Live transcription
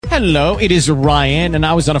Hello, it is Ryan, and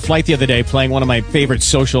I was on a flight the other day playing one of my favorite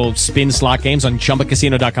social spin slot games on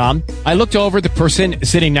ChumbaCasino.com. I looked over at the person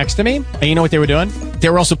sitting next to me, and you know what they were doing? They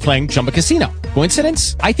were also playing Chumba Casino.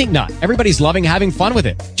 Coincidence? I think not. Everybody's loving having fun with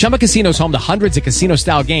it. Chumba Casino is home to hundreds of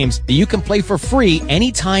casino-style games that you can play for free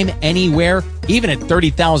anytime, anywhere, even at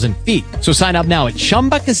 30,000 feet. So sign up now at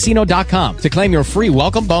ChumbaCasino.com to claim your free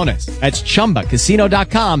welcome bonus. That's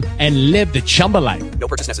ChumbaCasino.com and live the Chumba life. No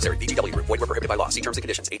purchase necessary. VGW. Void where prohibited by law. See terms and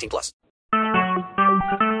conditions. 18+.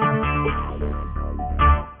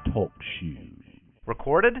 Talk shoes.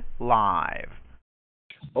 Recorded live.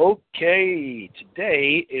 Okay,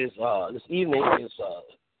 today is this evening is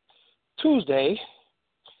Tuesday.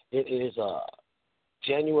 It is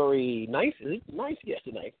January 9th. Is it 9th? Yes,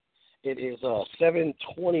 the 9th. It is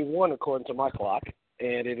 7:21 according to my clock,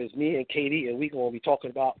 and it is me and Katie, and we're going to be talking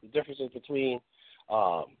about the differences between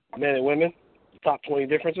men and women, the top 20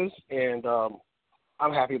 differences, and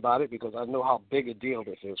I'm happy about it because I know how big a deal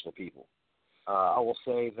this is for people. I will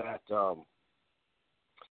say that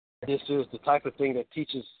this is the type of thing that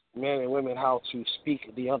teaches men and women how to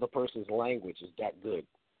speak the other person's language. Is that good?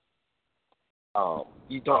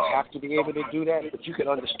 You don't have to be able to do that, but you can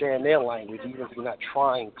understand their language even if you're not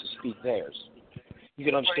trying to speak theirs. You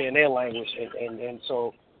can understand their language, and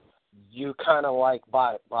so you kind of like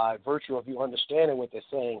by virtue of you understanding what they're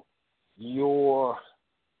saying,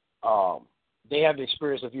 they have the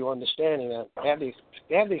experience of you understanding that. They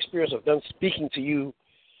have the experience of them speaking to you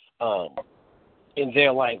in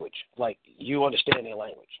their language, like you understand their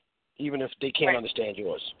language, even if they can't understand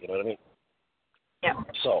yours. You know what I mean? Yeah.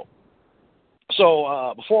 So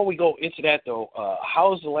before we go into that, though,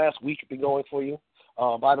 how's the last week been going for you?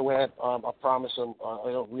 By the way, I promise I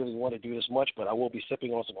don't really want to do this much, but I will be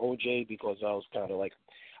sipping on some OJ because I was kind of like,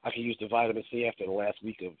 I can use the vitamin C after the last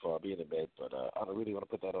week of being in bed, but I don't really want to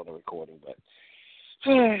put that on the recording. But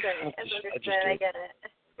I get it.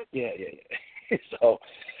 Yeah. So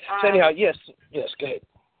anyhow, yes, go ahead.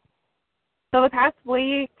 So the past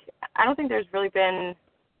week, I don't think there's really been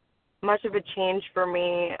much of a change for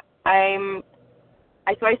me. I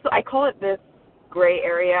call it this gray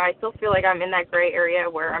area. I still feel like I'm in that gray area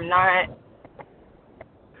where I'm not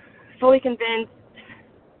fully convinced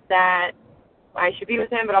that I should be with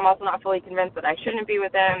him, but I'm also not fully convinced that I shouldn't be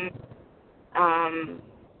with him.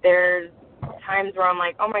 There's times where I'm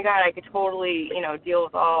like, oh my God, I could totally, deal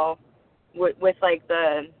with all with like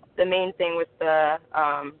the main thing with the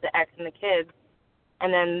ex and the kids.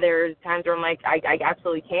 And then there's times where I'm like, I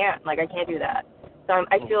absolutely can't. Like, I can't do that. So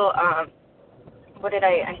I feel, I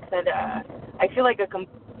feel like a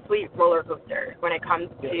complete roller coaster when it comes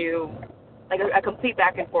to, like, a complete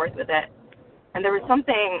back and forth with it. And there was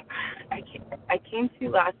something I came to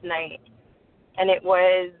last night, and it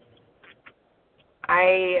was,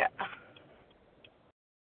 I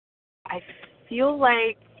feel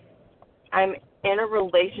like I'm in a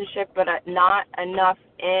relationship, but not enough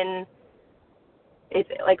in, it's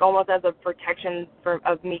like almost as a protection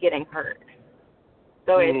of me getting hurt.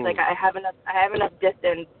 So it's like I have enough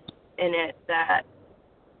distance in it that,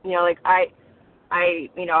 like I say,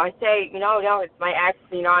 no, it's my ex,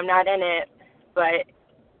 I'm not in it, but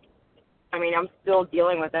I mean, I'm still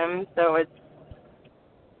dealing with him. So it's,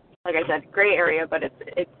 like I said, gray area, but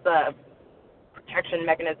it's a protection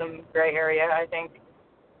mechanism gray area, I think.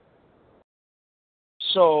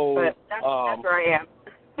 So, but that's where I am.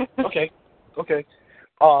 Okay.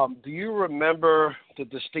 Do you remember the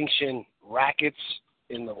distinction rackets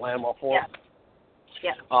in the landmark form?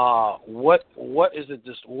 Yeah. What is the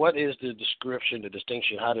description, the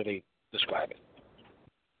distinction? How do they describe it?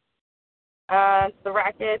 The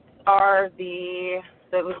rackets are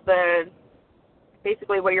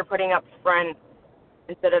basically what you're putting up front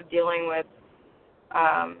instead of dealing with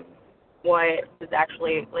what is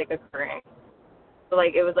actually like occurring. So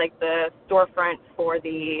like it was like the storefront for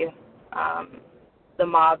the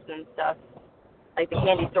mobs and stuff, like the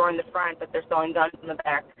candy store in the front, but they're selling guns in the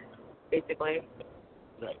back, basically.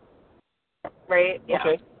 Right? Yeah.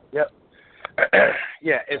 Okay. Yep.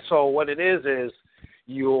 Yeah, and so what it is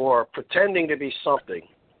you're pretending to be something,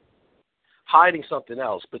 hiding something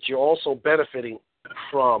else, but you're also benefiting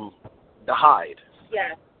from the hide.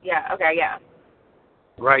 Yeah. Okay. Yeah.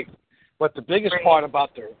 Right. But the biggest part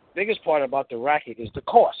about the racket is the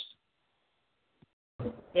cost.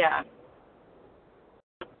 Yeah.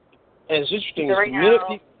 And it's interesting.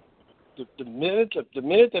 So the minute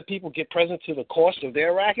that people get present to the cost of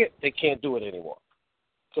their racket, they can't do it anymore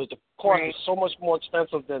because the cost is so much more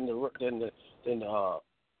expensive than the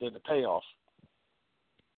payoff.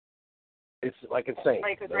 It's like insane.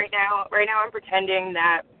 Right, because right now I'm pretending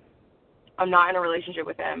that I'm not in a relationship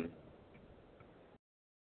with him.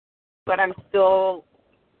 but I'm still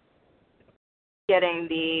getting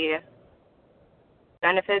the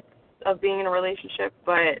benefits of being in a relationship,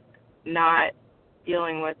 but not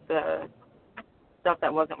dealing with the stuff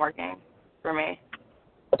that wasn't working for me.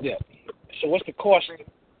 Yeah. So what's the cost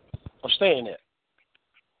of staying there?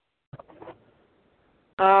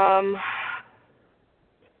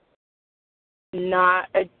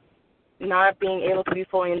 Not being able to be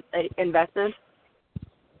fully invested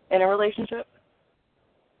in a relationship.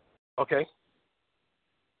 Okay.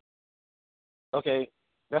 Okay,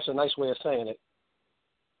 that's a nice way of saying it.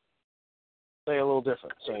 Say a little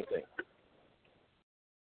different, same thing.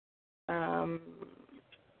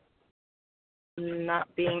 Not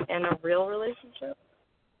being in a real relationship.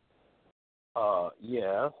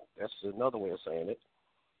 Yeah, that's another way of saying it.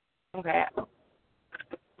 Okay.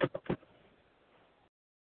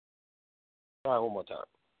 Try it one more time.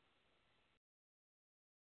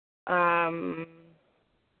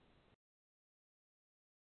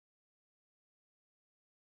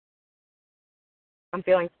 I'm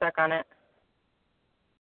feeling stuck on it.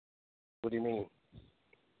 What do you mean?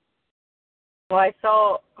 Well, I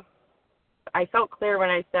felt clear when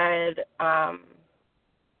I said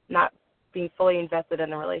not being fully invested in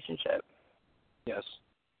the relationship. Yes.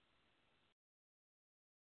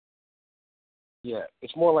 Yeah,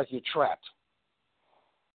 it's more like you're trapped.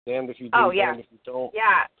 Damned if you do, damned if you don't.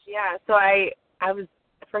 Yeah. So I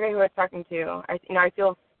forget who I was talking to. I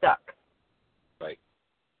feel stuck. Right.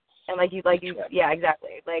 And yeah,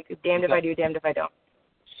 exactly. Like damned if I do, damned if I don't.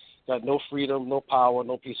 Got no freedom, no power,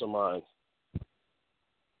 no peace of mind.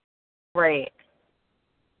 Right.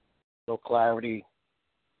 No clarity.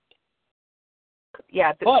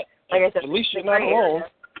 Yeah. But like I said, at least you're not alone.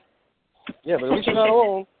 Yeah, but at least you're not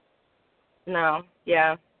alone. No.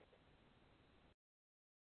 Yeah.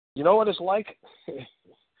 You know what it's like?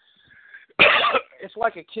 It's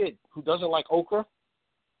like a kid who doesn't like okra,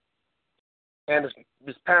 and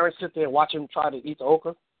his parents sit there and watch him try to eat the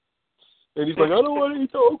okra, and he's like, I don't want to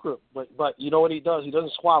eat the okra. But you know what he does? He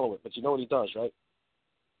doesn't swallow it, but you know what he does, right?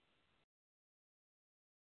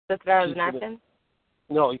 That's what I was napkin?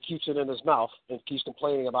 No, he keeps it in his mouth and keeps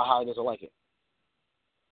complaining about how he doesn't like it.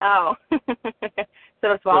 Oh.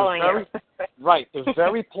 So swallowing it. Right. The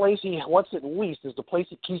very place he wants it least is the place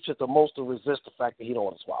he keeps it the most to resist the fact that he don't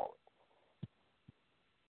want to swallow it.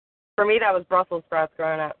 For me, that was Brussels sprouts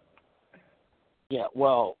growing up. Yeah,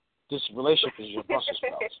 well, this relationship is your Brussels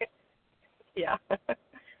sprouts. Yeah.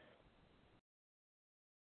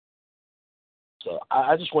 So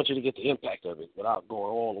I just want you to get the impact of it without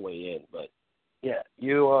going all the way in. But, yeah,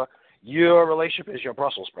 your relationship is your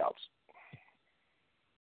Brussels sprouts.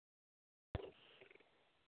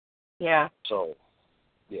 Yeah. So,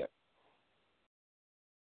 yeah.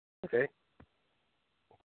 Okay.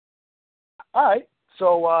 All right.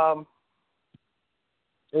 So,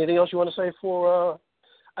 anything else you want to say for?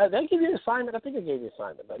 Did I give you an assignment? I think I gave you an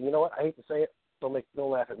assignment, but you know what? I hate to say it. Don't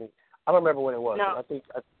laugh at me. I don't remember what it was. No. I think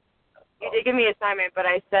You did give me an assignment, but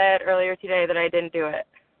I said earlier today that I didn't do it.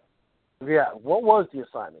 Yeah. What was the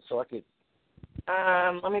assignment? So I could.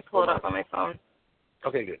 Let me pull it up on my phone.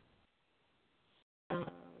 Okay, good.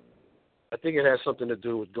 I think it has something to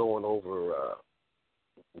do with going over,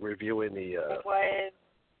 reviewing the. It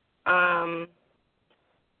was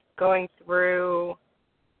going through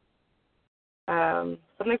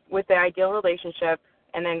something with the ideal relationship,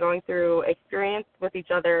 and then going through experience with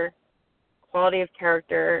each other, quality of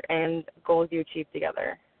character, and goals you achieve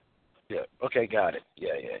together. Yeah. Okay, got it.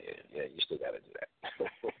 Yeah. You still got to do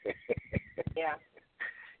that. Yeah.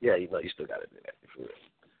 Yeah, you still got to do that. For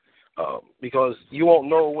real. Because you won't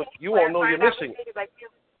know you're missing.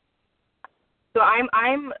 So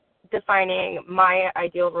I'm defining my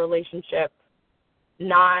ideal relationship,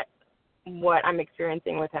 not what I'm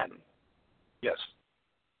experiencing with him. Yes,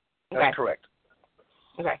 that's correct.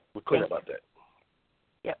 Okay. We're clear about that.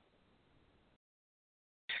 Yep.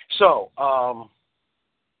 So,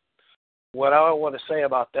 what I want to say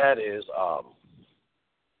about that is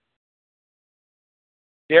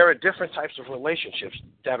there are different types of relationships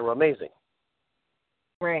that are amazing.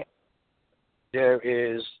 Right. There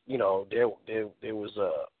is, there was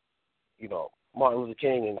Martin Luther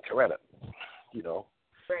King and Coretta,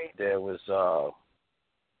 Right. There was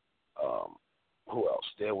who else?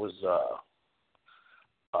 There was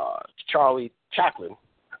Charlie Chaplin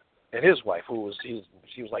and his wife,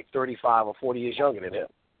 she was like 35 or 40 years younger than him.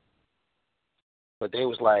 But they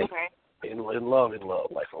was like in love,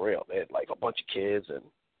 like for real. They had like a bunch of kids, and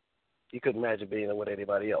you couldn't imagine being with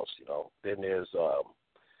anybody else, Then there's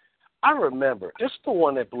I remember, this is the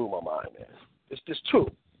one that blew my mind, man. It's just two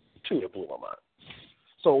that blew my mind.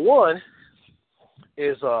 So one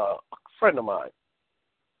is a friend of mine.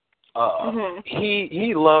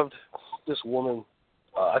 He loved this woman.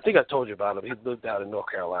 I think I told you about him. He lived down in North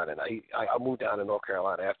Carolina. And I moved down to North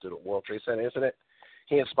Carolina after the World Trade Center incident.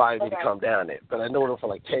 He inspired me to come down there. But I known him for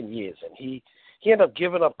like 10 years. And he ended up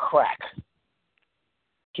giving up crack.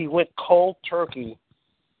 He went cold turkey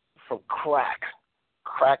from crack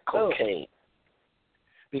cocaine,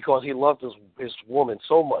 because he loved his woman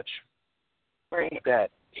so much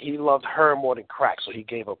that he loved her more than crack, so he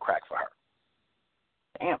gave up crack for her.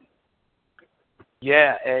 Damn.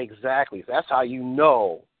 Yeah, exactly. That's how you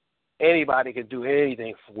know anybody can do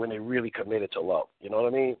anything when they're really committed to love. You know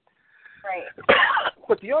what I mean? Right.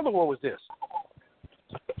 But the other one was this.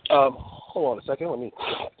 Hold on a second. Let me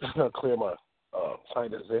clear my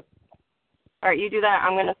sinus in. All right, you do that.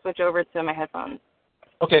 I'm going to switch over to my headphones.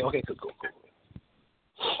 Okay, good.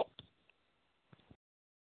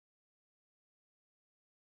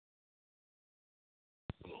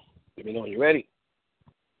 Let me know when you're ready.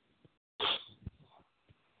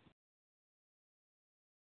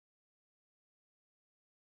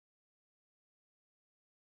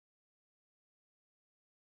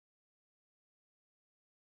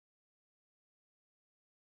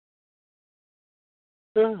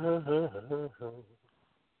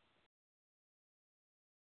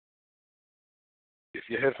 If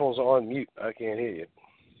your headphones are on mute, I can't hear you.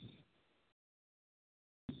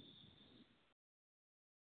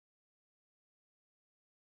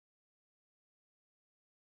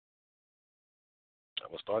 I'm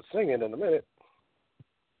going to start singing in a minute.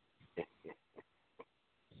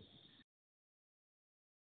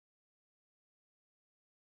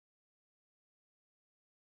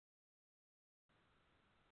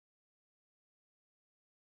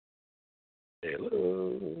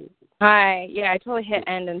 Hello. Hi. Yeah, I totally hit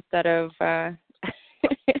end instead of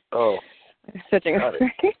switching over.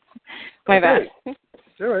 My bad.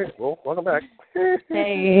 All right. Well, welcome back.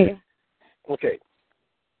 Hey. Okay.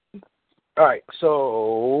 All right.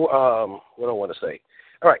 So, what do I want to say?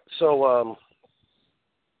 All right. So,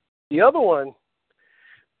 the other one,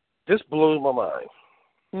 this blew my mind.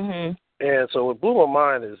 Mhm. And so what blew my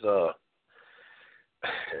mind is,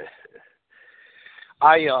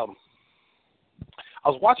 I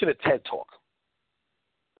was watching a TED Talk.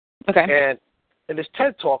 Okay. And in this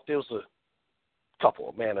TED Talk, there was a couple,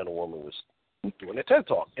 a man and a woman was doing a TED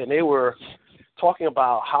Talk. And they were talking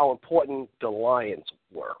about how important the lions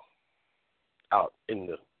were out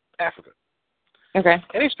in Africa. Okay.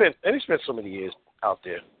 And he spent so many years out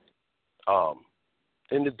there,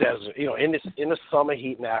 in the desert, in the summer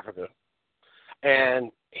heat in Africa.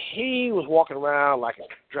 And he was walking around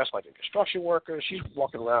dressed like a construction worker. She's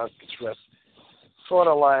walking around dressed sort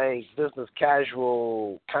of like business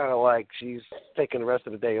casual, kind of like she's taking the rest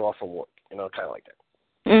of the day off from work, kind of like that.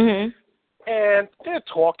 Mhm. And they're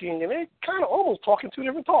talking, and they're kind of almost talking two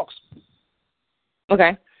different talks.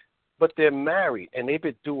 Okay. But they're married, and they've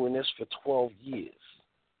been doing this for 12 years.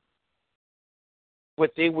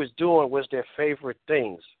 What they was doing was their favorite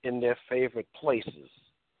things in their favorite places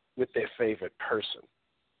with their favorite person.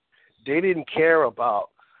 They didn't care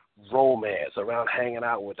about romance around hanging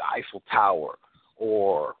out with the Eiffel Tower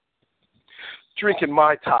or drinking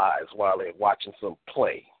Mai Tais while they're watching some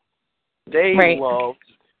play. They loved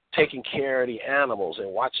taking care of the animals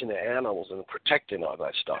and watching the animals and protecting all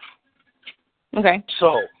that stuff. Okay.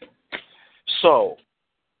 So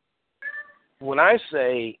when I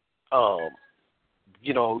say,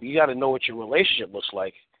 you got to know what your relationship looks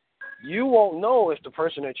like, you won't know if the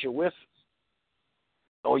person that you're with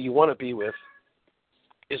or you want to be with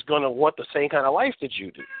is going to want the same kind of life that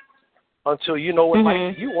you do until you know what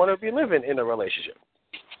life you want to be living in a relationship.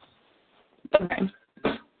 Okay.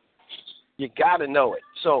 You got to know it.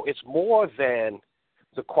 So it's more than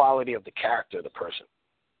the quality of the character of the person.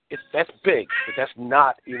 That's big, but that's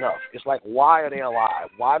not enough. It's like, why are they alive?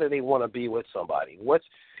 Why do they want to be with somebody?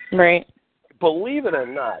 Right. Believe it or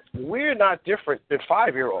not, we're not different than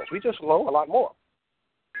 5-year-olds. We just know a lot more.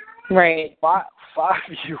 Right.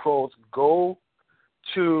 5-year-olds go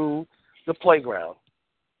to the playground.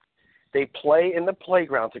 They play in the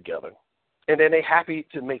playground together, and then they're happy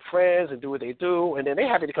to make friends and do what they do, and then they're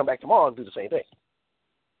happy to come back tomorrow and do the same thing.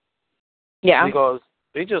 Yeah. Because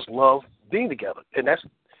they just love being together,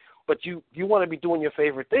 but you want to be doing your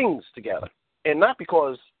favorite things together, and not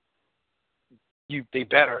because they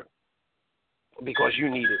better because you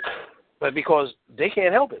need it, but because they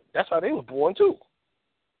can't help it. That's how they were born too.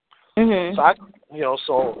 Mhm.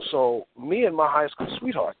 So me and my high school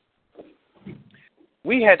sweetheart,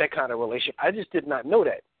 we had that kind of relationship. I just did not know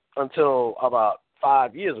that until about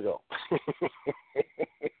 5 years ago.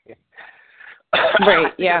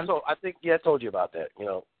 Right. Yeah. So I think I told you about that.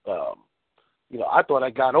 I thought I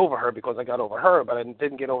got over her because I got over her, but I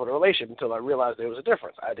didn't get over the relationship until I realized there was a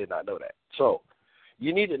difference. I did not know that. So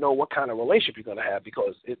you need to know what kind of relationship you're going to have,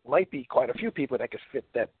 because it might be quite a few people that could fit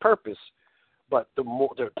that purpose. But the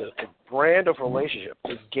brand of relationship,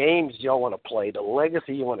 the games you want to play, the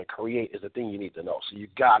legacy you want to create is the thing you need to know. So you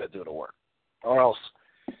got to do the work, or else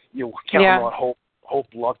you're counting on hope,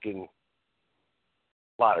 luck, and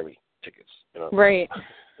lottery tickets. Right.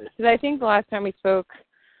 Because I think the last time we spoke,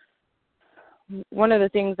 one of the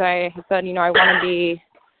things I had said, I want to be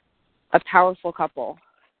a powerful couple.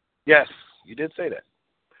 Yes, you did say that.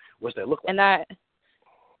 What's that look like? And that,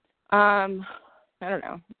 I don't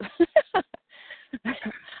know.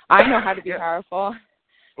 I know how to be powerful.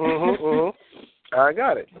 I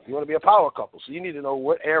got it. You want to be a power couple, so you need to know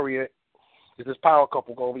what area is this power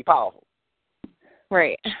couple going to be powerful.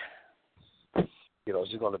 Right.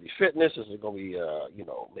 Is it going to be fitness? Is it going to be,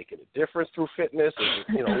 making a difference through fitness? Is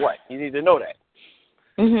it, what? You need to know that.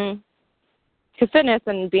 Because fitness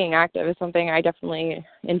and being active is something I definitely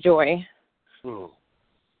enjoy.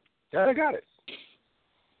 Yeah, I got it.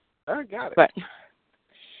 But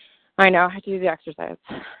I know I have to do the exercise.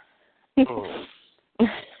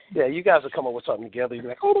 Yeah, you guys will come up with something together. You'll be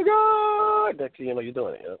like, oh, my God. Next thing you know, you're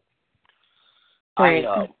doing it. Right.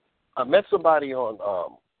 I met somebody on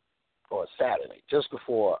Saturday, just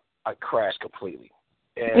before I crashed completely.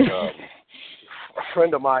 And a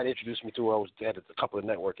friend of mine introduced me to her. I was at a couple of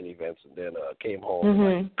networking events, and then came home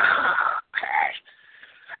and crashed.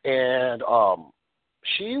 And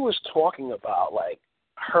she was talking about,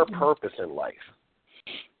 her purpose in life.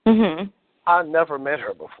 I never met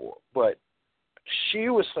her before, but she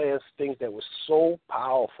was saying things that were so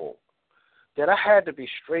powerful that I had to be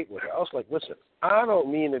straight with her. I was like, listen, I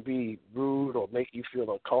don't mean to be rude or make you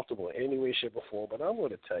feel uncomfortable in any way, shape, or form, but I'm going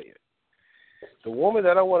to tell you, the woman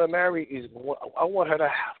that I want to marry I want her to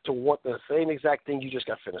have to want the same exact thing you just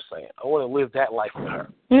got finished saying. I want to live that life with her.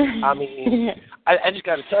 I mean, I just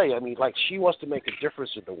got to tell you, she wants to make a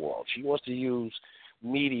difference in the world. She wants to use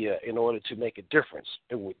media in order to make a difference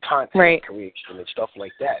with content creation and stuff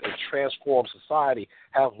like that, and transform society,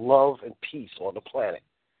 have love and peace on the planet.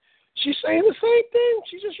 She's saying the same thing.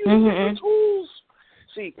 She's just using different tools.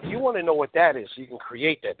 See, you want to know what that is so you can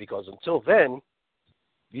create that, because until then,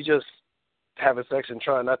 you just having sex and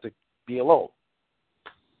trying not to be alone.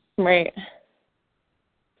 Right.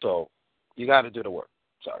 So you got to do the work.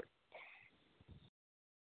 Sorry.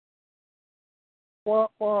 Wah,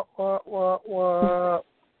 wah, wah, wah, wah.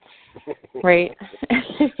 Right.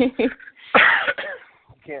 You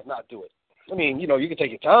can't not do it. I mean, you can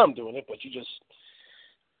take your time doing it, but you just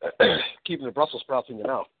keeping the Brussels sprouts in your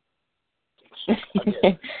mouth.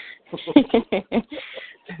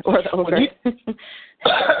 Or the okra.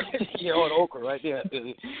 Or the okra, right? Yeah.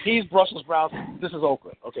 He's Brussels sprouts. This is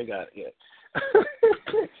okra. Okay, got it.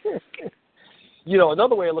 Yeah.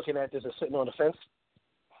 Another way of looking at this is sitting on the fence.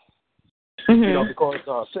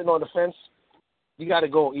 Because sitting on the fence, you got to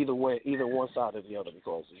go either way, either one side or the other.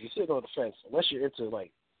 Because if you're sitting on the fence, unless you're into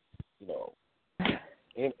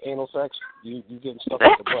anal sex, you getting stuck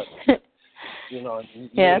with the butt. Yeah,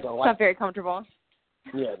 it's not very comfortable.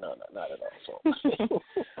 Yeah, no, not at all. So.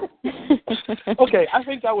 Okay, I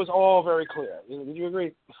think that was all very clear. Would you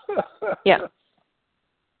agree? Yeah.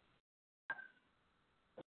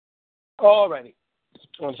 All righty.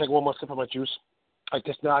 I want to take one more sip of my juice. I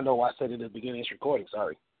guess now I know why I said it at the beginning of this recording.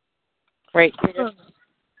 Sorry. Right.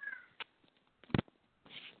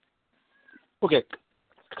 Okay.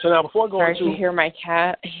 So now before going to... you hear my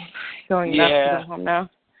cat going nuts to go home now?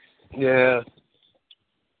 Yeah.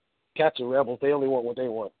 Cats are rebels. They only want what they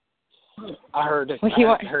want. I heard that.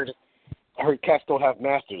 I heard cats don't have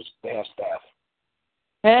masters. They have staff.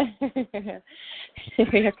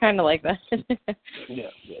 You're kind of like that.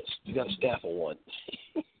 Yes. You got a staff of one.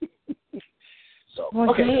 So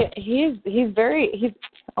okay. He's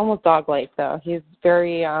almost dog-like though. He's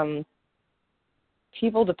very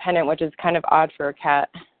people dependent, which is kind of odd for a cat.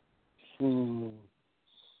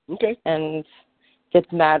 Okay. And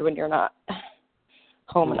gets mad when you're not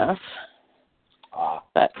home enough.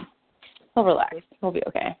 But he'll relax. He'll be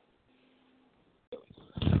okay.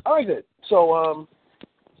 All right, good. So,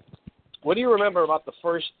 what do you remember about the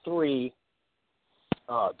first three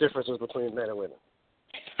differences between men and women?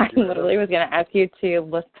 I literally was going to ask you to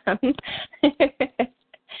list them.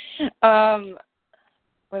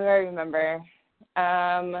 What do I remember?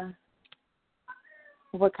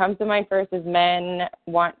 What comes to mind first is men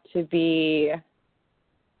want to be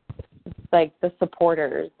like the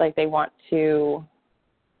supporters, like they want to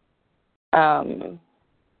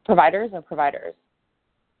providers.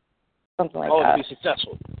 something like to that. be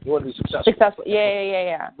successful. You want to be successful. Successful.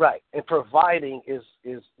 Yeah. Right. And providing is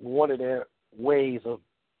one of their ways of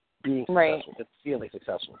being successful, and feeling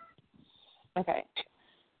successful. Okay.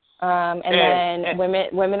 And then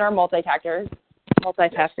women are multitaskers.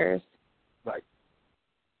 Yes. Right.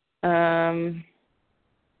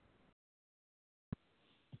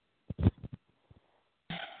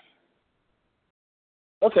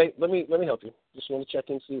 Okay, let me help you. Just want to check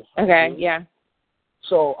and see. Okay, yeah.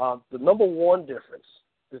 So the number one difference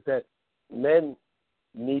is that men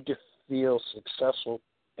need to feel successful,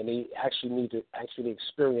 and they actually need to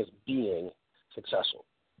experience being successful.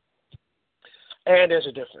 And there's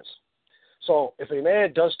a difference. So if a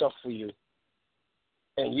man does stuff for you,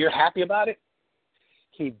 and you're happy about it,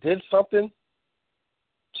 he did something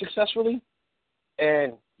successfully,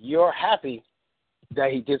 and you're happy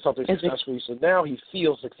that he did something successfully, so now he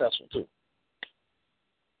feels successful too.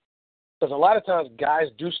 Because a lot of times guys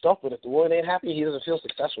do stuff, but if the woman ain't happy, he doesn't feel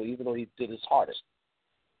successful, even though he did his hardest.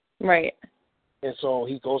 Right. And so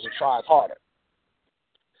he goes and tries harder.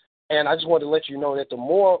 And I just wanted to let you know that the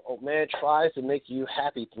more a man tries to make you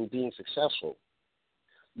happy through being successful,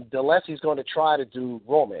 the less he's going to try to do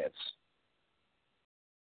romance.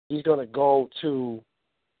 He's going to go to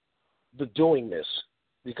the doingness,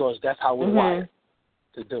 because that's how we're wired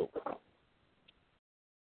to do.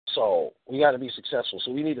 So we got to be successful.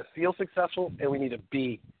 So we need to feel successful, and we need to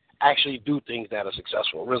actually do things that are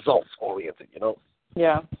successful, results oriented, you know?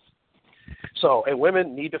 Yeah. So, and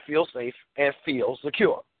women need to feel safe and feel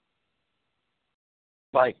secure.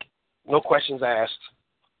 Like, no questions asked.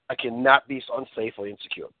 I cannot be unsafe or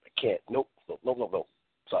insecure. I can't. Nope.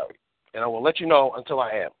 Sorry. And I will let you know until I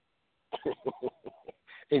am.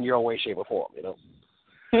 In your way, shape, or form, you know?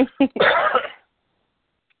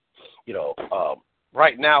 You know,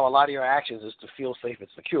 right now, a lot of your actions is to feel safe and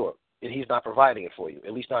secure, and he's not providing it for you,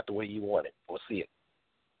 at least not the way you want it or see it.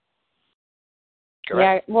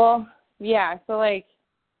 Correct? Yeah, well, yeah, so, like,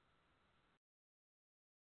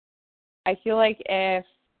 I feel like if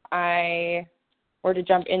I were to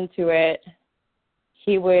jump into it,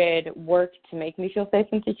 he would work to make me feel safe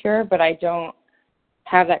and secure, but I don't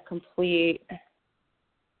have that complete.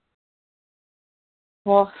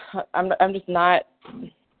 Well, I'm just not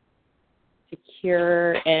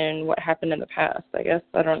secure in what happened in the past, I guess.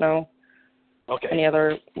 I don't know any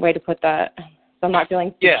other way to put that. So I'm not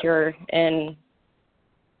feeling secure in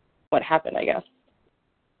what happened, I guess.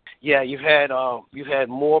 Yeah, you've had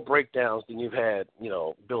more breakdowns than you've had,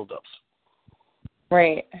 build-ups.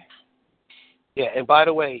 Right. Yeah, and by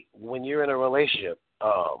the way, when you're in a relationship,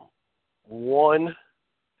 one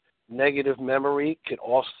negative memory can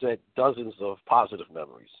offset dozens of positive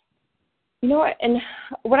memories. You know what? And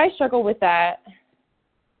what I struggle with that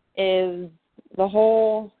is the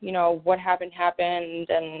whole, what happened,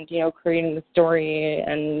 and, creating the story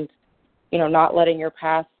and, not letting your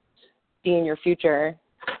past be in your future.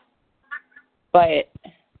 But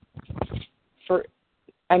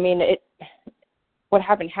what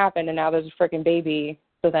happened, and now there's a freaking baby.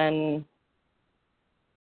 So then,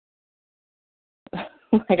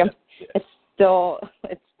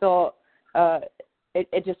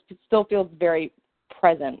 it still feels very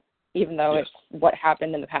present, even though it's what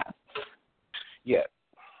happened in the past. Yeah.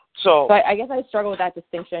 So I guess I struggle with that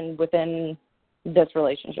distinction within this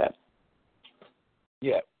relationship.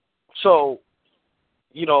 Yeah. So,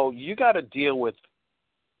 you got to deal with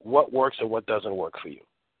what works and what doesn't work for you.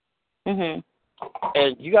 Mm-hmm.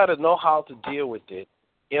 And you got to know how to deal with it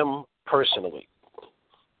impersonally.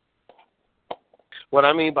 What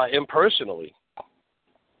I mean by impersonally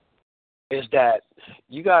is that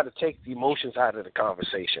you got to take the emotions out of the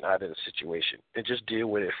conversation, out of the situation, and just deal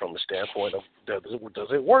with it from the standpoint of does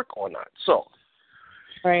it work or not. So,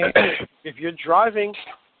 right. If you're driving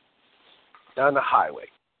down the highway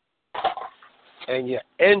and your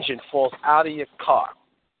engine falls out of your car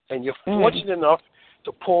and you're fortunate enough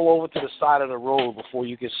to pull over to the side of the road before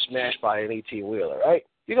you get smashed by an 18-wheeler, right?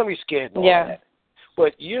 You're going to be scared and all that.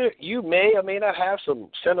 But you may or may not have some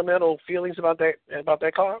sentimental feelings about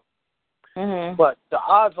that car. Mm-hmm. But the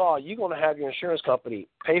odds are you're going to have your insurance company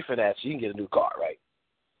pay for that so you can get a new car, right?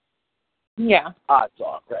 Yeah. Odds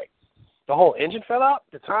are, right. The whole engine fell out.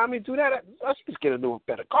 The time you do that, let's just get a new,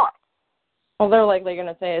 better car. Well, they're likely going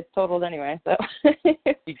to say it's totaled anyway. So.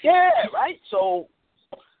 Yeah, right? So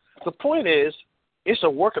the point is, it's a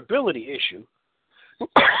workability issue.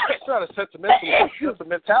 It's not a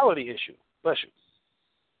sentimentality issue. Bless you.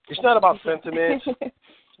 It's not about sentiments.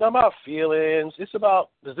 It's not about feelings. It's about,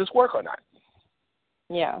 does this work or not?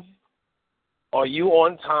 Yeah. Are you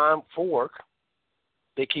on time for work?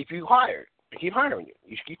 They keep you hired. They keep hiring you.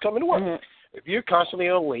 You keep coming to work. Mm-hmm. If you're constantly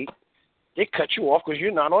on late, they cut you off because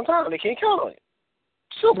you're not on time. They can't count on it.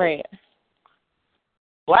 Simple. Right.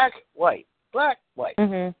 Black, white. Black, white.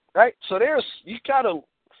 Mhm. Right? So you gotta,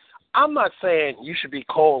 I'm not saying you should be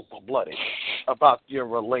cold-blooded about your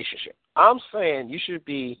relationship. I'm saying you should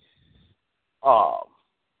be,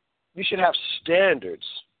 you should have standards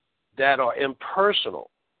that are impersonal.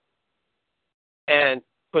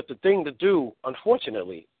 But the thing to do,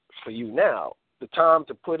 unfortunately, for you now, the time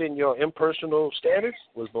to put in your impersonal standards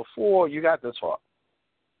was before you got this far.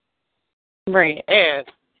 Right. And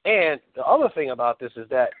the other thing about this is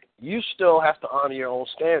that you still have to honor your own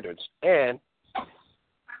standards. And,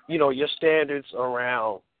 your standards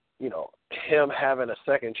around, him having a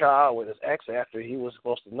second child with his ex after he was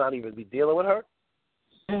supposed to not even be dealing with her.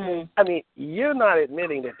 Mhm. I mean, you're not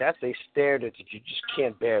admitting that that's a standard that you just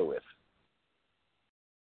can't bear with.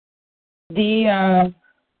 The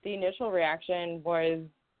initial reaction was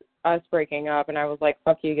us breaking up, and I was like,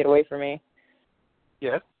 "Fuck you, get away from me."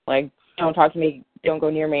 Yeah. Like, don't talk to me, don't go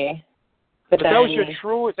near me. But then, that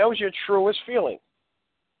was your truest feeling.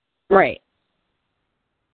 Right.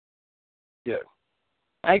 Yeah.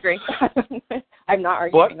 I agree. I'm not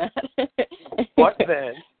arguing that. But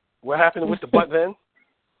then, what happened with the but then?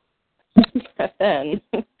 But then.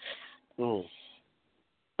 Mm.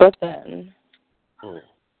 But then. Mm.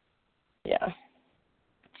 Yeah.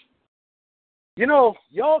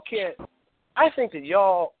 Y'all can't. I think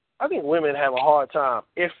women have a hard time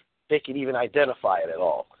if they can even identify it at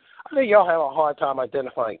all. I think y'all have a hard time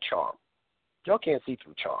identifying charm. Y'all can't see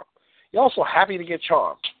through charm. Y'all so happy to get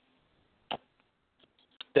charm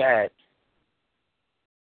that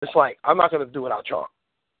it's like, I'm not going to do without charm.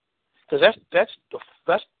 Because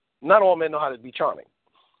that's not all men know how to be charming.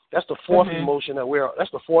 That's the fourth emotion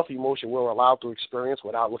we're allowed to experience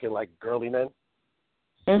without looking like girly men.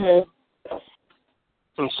 Mhm.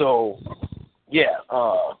 And so, yeah,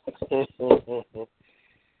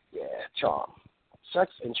 charm,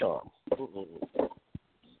 sex and charm.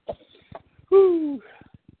 Whew.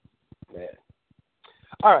 Man.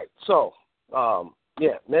 All right, so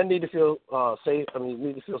men need to feel safe.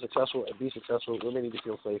 Need to feel successful and be successful. Women need to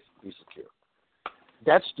feel safe, be secure.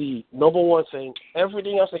 That's the number one thing.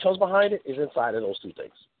 Everything else that comes behind it is inside of those two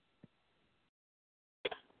things.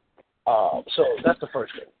 So that's the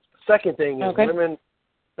first thing. Second thing is women.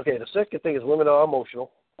 Okay, the second thing is women are emotional.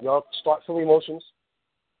 Y'all start from emotions,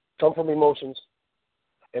 come from emotions,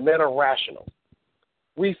 and men are rational.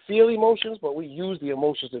 We feel emotions, but we use the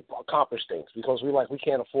emotions to accomplish things because we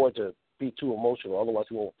can't afford to be too emotional. Otherwise,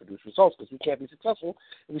 we won't produce results because we can't be successful.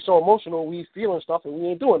 If we're so emotional, we feeling stuff and we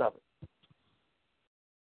ain't doing nothing.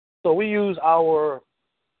 So we use our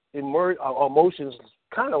emotions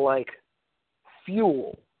kind of like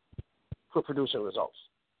fuel for producing results.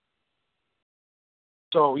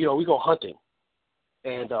 So, we go hunting,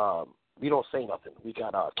 and we don't say nothing. We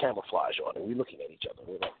got our camouflage on, and we're looking at each other.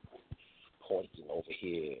 We're like pointing over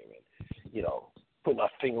here and, putting our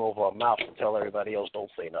finger over our mouth and tell everybody else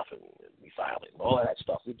don't say nothing and be silent and all of that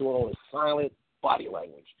stuff. We're doing all this silent body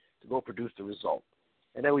language to go produce the result.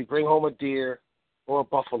 And then we bring home a deer or a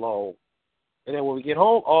buffalo, and then when we get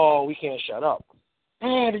home, we can't shut up.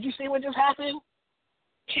 Man, did you see what just happened?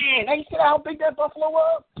 Man, now you see how big that buffalo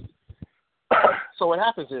was? So what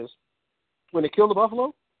happens is, when they kill the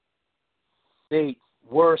buffalo, they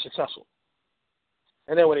were successful.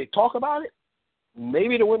 And then when they talk about it,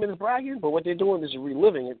 maybe the women is bragging, but what they're doing is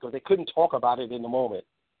reliving it because they couldn't talk about it in the moment.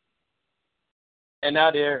 And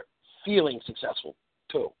now they're feeling successful,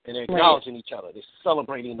 too. And they're acknowledging each other. They're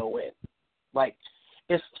celebrating the win. Like,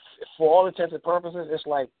 it's, for all intents and purposes, it's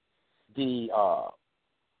like the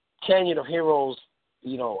Canyon of Heroes,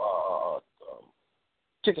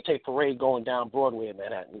 ticker tape parade going down Broadway in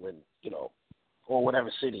Manhattan, when, or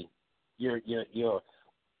whatever city your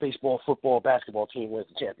baseball, football, basketball team wins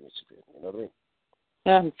the championship. You know what I mean?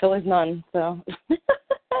 Yeah, Philly's none, so.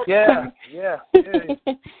 Yeah.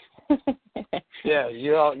 Yeah,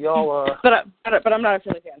 y'all. But I'm not a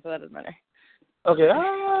Philly fan, so that doesn't matter. Okay.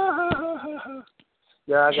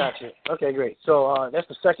 Yeah, I got you. Okay, great. So that's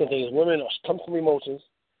the second thing: is women come from emotions,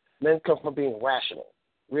 men come from being rational.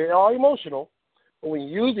 We're all emotional, but we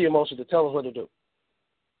use the emotion to tell us what to do,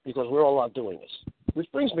 because we're all out doing this.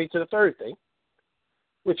 Which brings me to the third thing,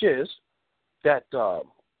 which is that,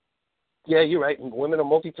 yeah, you're right. Women are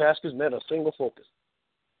multitaskers, men are single focused.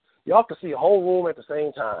 Y'all can see a whole room at the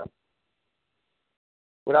same time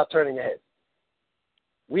without turning your head.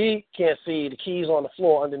 We can't see the keys on the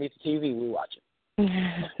floor underneath the TV we watch it.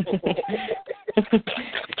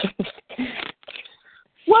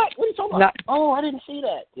 What? What are you talking about? Oh, I didn't see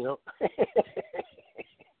that,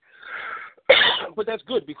 But that's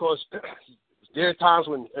good, because there are times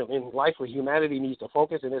when in life where humanity needs to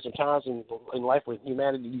focus, and there's some times in life where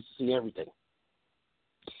humanity needs to see everything.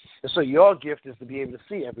 And so your gift is to be able to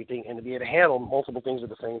see everything and to be able to handle multiple things at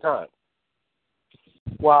the same time.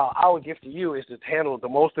 While our gift to you is to handle the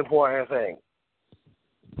most important thing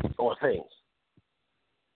or things.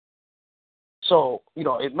 So,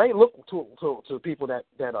 it may look to people that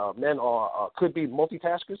men could be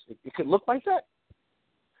multitaskers. It could look like that.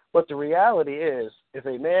 But the reality is, if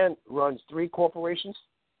a man runs 3 corporations,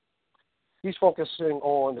 he's focusing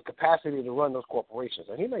on the capacity to run those corporations.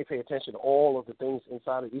 And he may pay attention to all of the things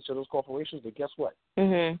inside of each of those corporations, but guess what?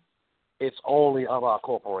 Mm-hmm. It's only about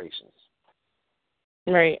corporations.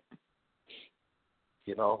 Right.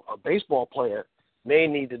 A baseball player may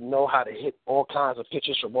need to know how to hit all kinds of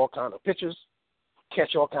pitches from all kinds of pitchers,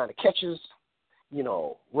 catch all kinds of catches,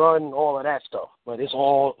 run all of that stuff. But it's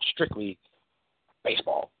all strictly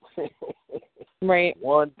baseball. Right.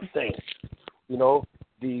 One thing.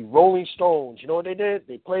 The Rolling Stones, you know what they did?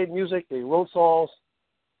 They played music, they wrote songs,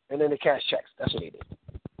 and then they cashed checks. That's what they did.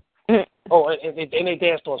 Mm-hmm. Oh, and they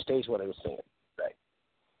danced on stage while they were singing. Right.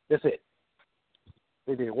 That's it.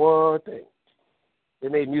 They did one thing. They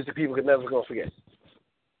made music people could never go forget.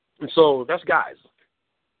 And so that's guys.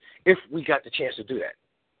 If we got the chance to do that.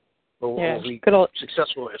 Or yeah. we Good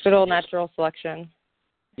old natural selection.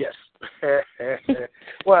 Yes.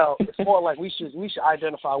 Well, it's more like we should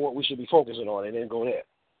identify what we should be focusing on and then go there.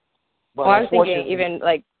 But I was thinking even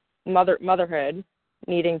like motherhood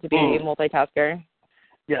needing to be a multitasker.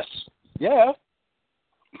 Yes. Yeah.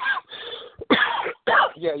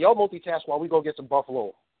 Yeah, y'all multitask while we go get some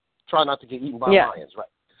buffalo. Try not to get eaten by lions,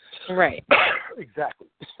 right? Right. Exactly.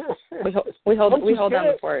 we hold down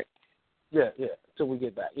the fort. Yeah, till we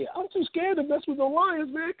get back. Yeah, I'm too scared to mess with the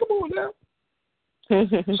lions, man. Come on now.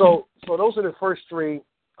 So those are the first 3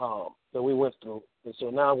 that we went through. And so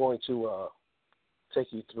now I'm going to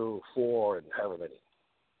take you through 4 and however many,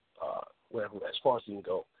 whatever, as far as you can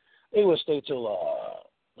go. Maybe we'll stay till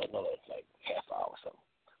another half hour or something.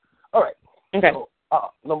 All right. Okay. So,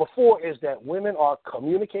 number 4 is that women are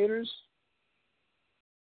communicators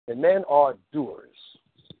and men are doers.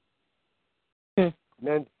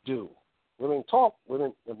 Men do. Women talk,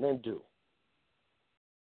 men do.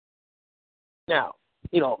 Now,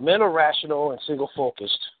 men are rational and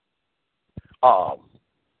single-focused,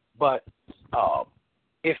 but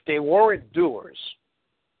if they weren't doers,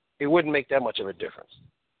 it wouldn't make that much of a difference.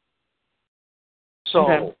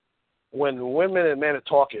 So when women and men are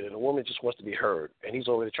talking and a woman just wants to be heard, and he's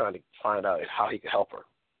over there trying to find out how he can help her,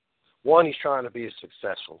 one, he's trying to be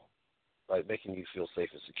successful, like making you feel safe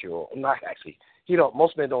and secure. Not actually.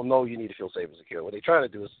 Most men don't know you need to feel safe and secure. What they're trying to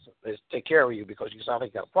do is take care of you because you sound like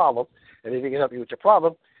you got a problem, and if he can help you with your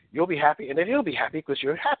problem, you'll be happy, and then he'll be happy because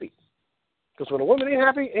you're happy. Because when a woman ain't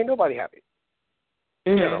happy, ain't nobody happy.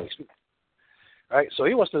 Mm-hmm. Right? So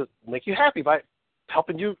he wants to make you happy by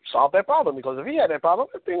helping you solve that problem, because if he had that problem,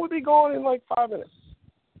 that thing would be gone in like 5 minutes.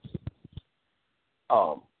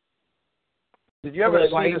 Did you ever?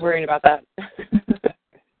 Really, why are you worrying about that?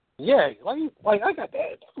 Yeah, I got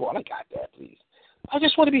that. Come on, I got that, please. I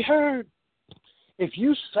just want to be heard. If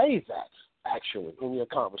you say that, actually, in your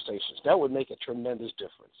conversations, that would make a tremendous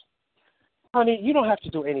difference. Honey, you don't have to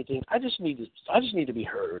do anything. I just need to be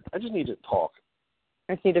heard. I just need to talk.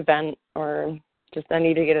 I just need to vent, or I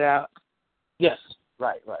need to get it out. Yes,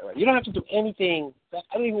 right. You don't have to do anything. I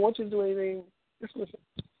don't even want you to do anything. Just listen.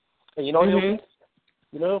 And you know what he'll think?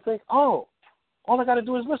 He'll think, oh, all I got to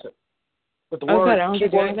do is listen. But the word, I don't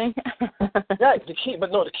have to do anything. Yeah,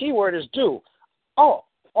 the key word is do. Oh,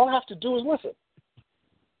 all I have to do is listen.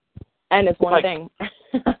 And it's one thing.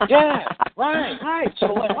 Yeah, right. So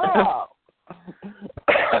wow.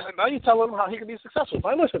 Now you tell him how he can be successful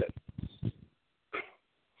by listening.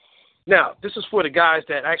 Now, this is for the guys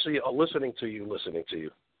that actually are listening to you.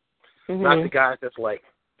 Mm-hmm. Not the guys that's like,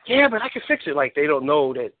 yeah, but I can fix it. Like they don't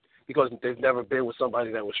know that because they've never been with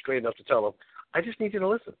somebody that was straight enough to tell them, I just need you to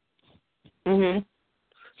listen. Mm-hmm.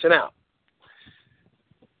 So now,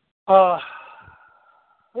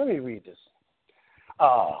 let me read this.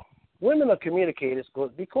 Women are communicators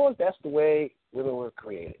because that's the way women were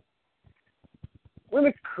created.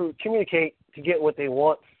 Women communicate to get what they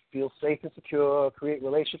want, feel safe and secure, create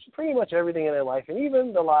relationships, pretty much everything in their life, and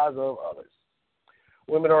even the lives of others.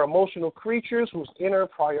 Women are emotional creatures whose inner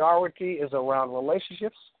priority is around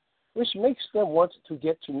relationships, which makes them want to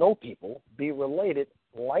get to know people, be related,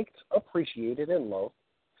 liked, appreciated, and loved.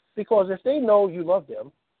 Because if they know you love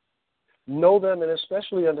them, know them, and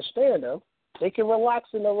especially understand them, they can relax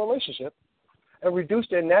in their relationship and reduce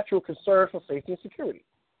their natural concern for safety and security.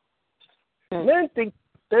 Men,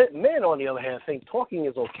 on the other hand, think talking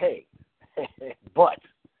is okay. But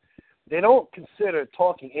they don't consider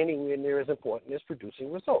talking anywhere near as important as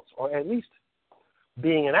producing results, or at least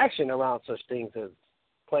being in action around such things as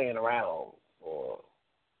playing around or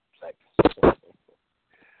sex.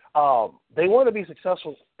 They want to be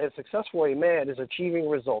successful. As successful a man is achieving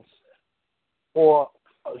results, or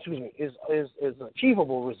is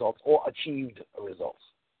achievable results or achieved results.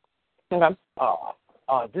 Okay.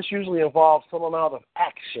 This usually involves some amount of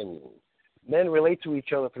action. Men relate to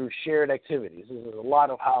each other through shared activities. This is a lot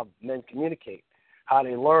of how men communicate, how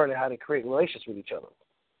they learn, and how they create relationships with each other.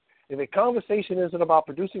 If a conversation isn't about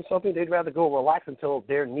producing something, they'd rather go relax until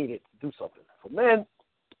they're needed to do something. For men,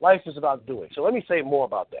 life is about doing. So let me say more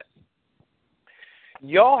about that.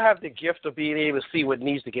 Y'all have the gift of being able to see what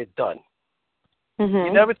needs to get done. Mm-hmm.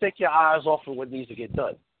 You never take your eyes off of what needs to get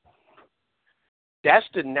done. That's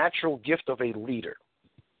the natural gift of a leader.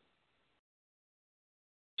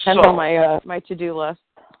 That's on my to-do list.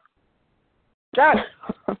 Got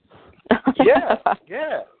it.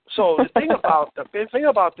 Yeah. So the thing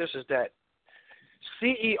about this is that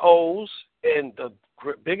CEOs and the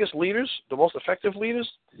biggest leaders, the most effective leaders,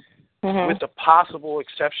 mm-hmm. with the possible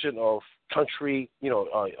exception of country,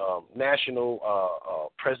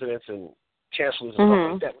 national presidents and chancellors and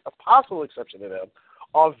mm-hmm. stuff like that, a possible exception to them,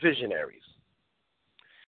 are visionaries.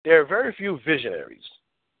 There are very few visionaries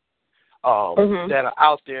mm-hmm. that are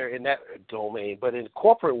out there in that domain, but in the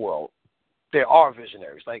corporate world, there are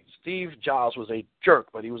visionaries. Like Steve Jobs was a jerk,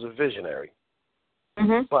 but he was a visionary.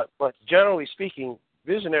 Mm-hmm. But generally speaking,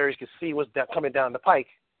 visionaries can see what's coming down the pike,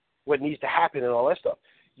 what needs to happen, and all that stuff.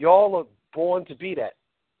 Y'all are born to be that.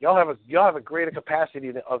 Y'all have a greater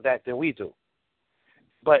capacity of that than we do.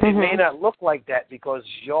 But mm-hmm. it may not look like that because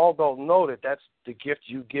y'all don't know that that's the gift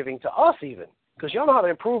you're giving to us even. Because y'all know how to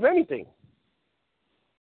improve anything.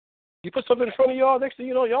 You put something in front of y'all, next thing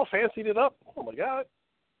you know, y'all fancied it up. Oh, my God.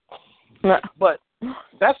 No. But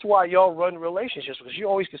that's why y'all run relationships, because you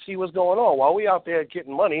always can see what's going on. While we out there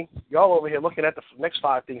getting money, y'all over here looking at the next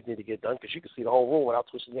 5 things need to get done because you can see the whole room without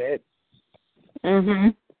twisting your head. Mm-hmm.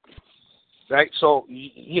 Right? So,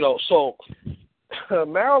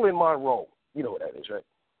 Marilyn Monroe, you know what that is, right?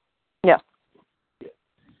 Yeah.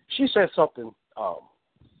 She said something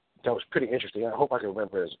that was pretty interesting. I hope I can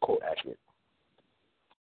remember it as a quote accurate.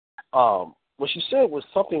 What she said was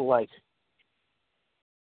something like,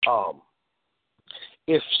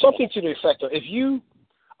 if something to the effect of, if you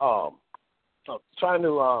trying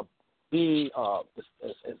to be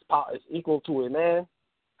as equal to a man,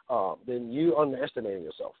 then you underestimating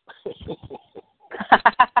yourself.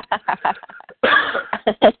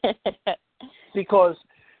 Because,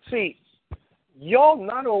 see, y'all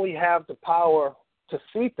not only have the power to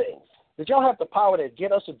see things, but y'all have the power to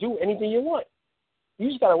get us to do anything you want. You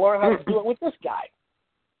just got to learn how to do it with this guy.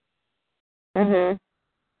 Mm-hmm.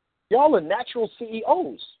 Y'all are natural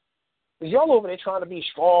CEOs. Because y'all over there trying to be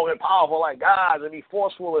strong and powerful like guys and be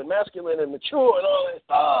forceful and masculine and mature and all that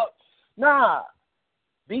stuff. Nah.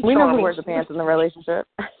 We know who wears the pants in the relationship.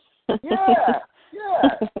 Yeah.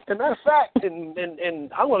 As a matter of fact,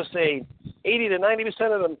 and I want to say 80 to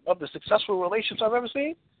 90% of the successful relationships I've ever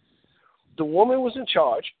seen, the woman was in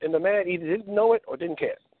charge and the man either didn't know it or didn't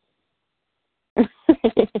care.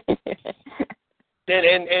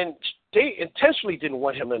 And they intentionally didn't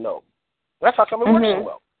want him to know. That's how come it works so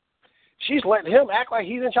well. She's letting him act like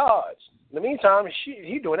he's in charge. In the meantime,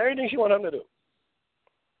 he's doing everything she wants him to do.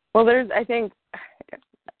 Well,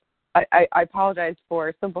 I apologize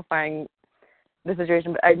for simplifying the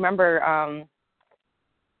situation, but I remember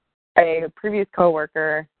a previous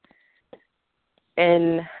coworker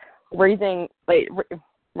in raising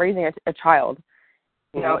a child.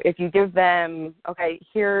 You know, if you give them, okay,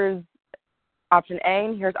 here's option A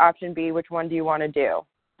and here's option B, which one do you want to do?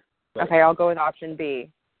 Right. Okay, I'll go with option B.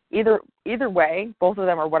 Either way, both of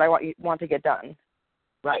them are what I want to get done.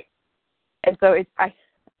 Right. And so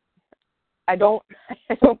I don't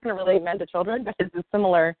want to relate men to children, but it's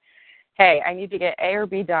similar. Hey, I need to get A or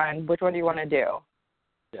B done. Which one do you want to do?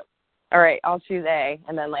 Yep. All right, I'll choose A,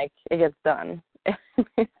 and then it gets done.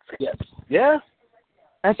 Yes. Yeah.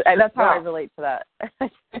 That's how I relate to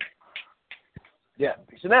that. Yeah.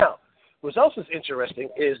 So now, what else is interesting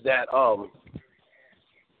is that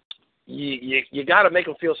you got to make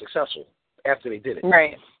them feel successful after they did it.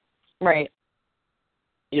 Right.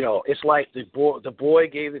 You know, it's like the boy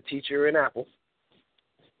gave the teacher an apple,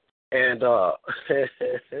 and the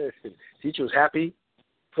teacher was happy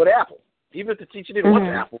for the apple. Even if the teacher didn't want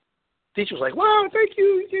the apple, the teacher was like, "Wow, thank you,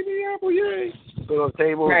 you gave me the apple, yay!" Put it on the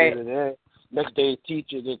table. Right. And next day,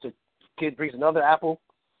 the kid brings another apple,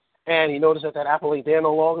 and he noticed that apple ain't there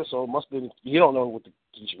no longer. So it must be you don't know what the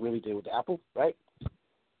teacher really did with the apple, right?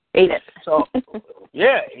 Ate it. So,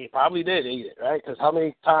 yeah, he probably did eat it, right? Because how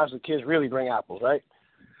many times do kids really bring apples, right?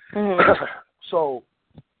 Mm-hmm. So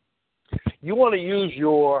you want to use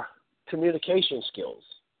your communication skills,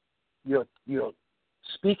 your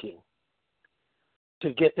speaking,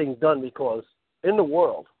 to get things done, because in the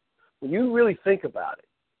world, when you really think about it,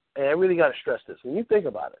 and I really got to stress this, when you think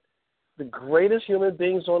about it, the greatest human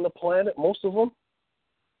beings on the planet, most of them,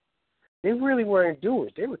 they really weren't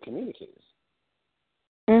doers. They were communicators.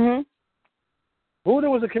 Mm-hmm. Buddha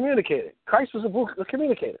was a communicator. Christ was a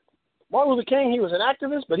communicator. Martin Luther King, he was an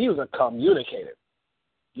activist, but he was a communicator.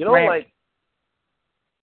 You know, right. like,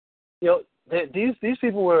 you know, these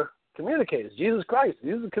people were communicators. Jesus Christ,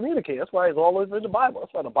 he was a communicator. That's why he's all over in the Bible.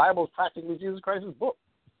 That's why the Bible is practically Jesus Christ's book.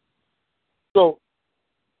 So,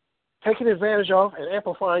 taking advantage of and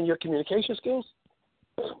amplifying your communication skills,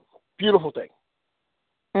 beautiful thing.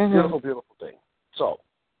 Mm-hmm. Beautiful, beautiful thing. So,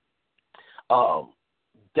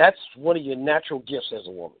 that's one of your natural gifts as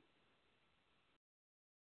a woman.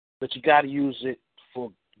 But you got to use it for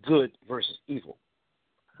good versus evil.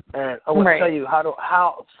 And I want to tell you how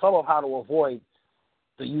to avoid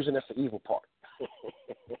the using it for evil part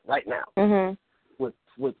right now. Mm-hmm. With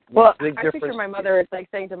big I difference. picture my mother like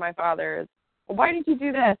saying to my father, well, "Why did you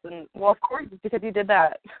do this?" And well, of course, it's because you did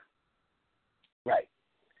that. Right.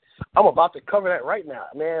 I'm about to cover that right now,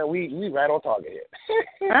 man. We right on target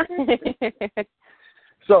here.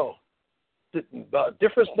 So,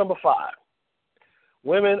 difference number 5.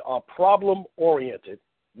 Women are problem-oriented.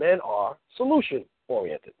 Men are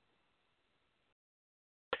solution-oriented.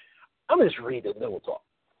 I'm going to just read it and then we'll talk.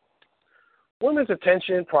 Women's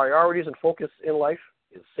attention, priorities, and focus in life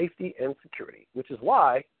is safety and security, which is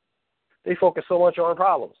why they focus so much on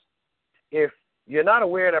problems. If you're not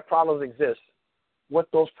aware that problems exist, what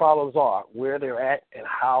those problems are, where they're at, and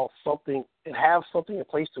have something in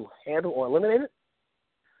place to handle or eliminate it,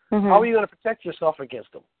 Mm-hmm. how are you going to protect yourself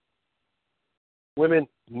against them? Women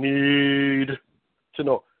need to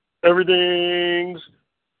know everything's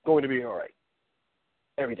going to be all right.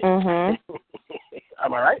 Everything. Mm-hmm.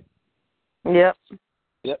 Am I right? Yep.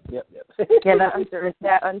 Yep. Yeah,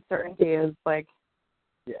 that uncertainty is like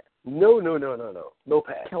No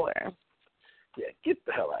pass. killer. Yeah, get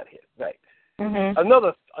the hell out of here. Right. Mm-hmm.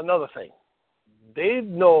 Another thing. They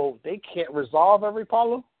know they can't resolve every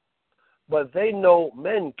problem, but they know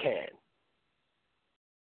men can.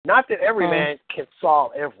 Not that every man can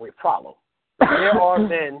solve every problem. There are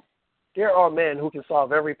men who can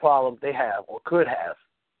solve every problem they have or could have.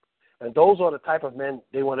 And those are the type of men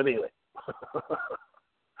they want to be with.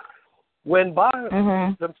 When by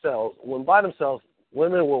themselves,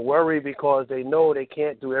 women will worry because they know they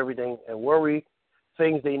can't do everything, and worry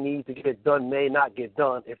things they need to get done may not get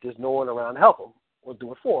done if there's no one around to help them or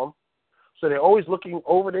do it for them. So they're always looking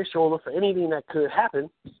over their shoulder for anything that could happen,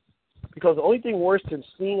 because the only thing worse than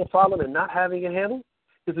seeing a problem and not having it handled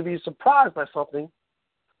is to be surprised by something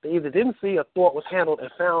they either didn't see or thought was handled and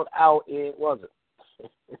found out it wasn't. Oh,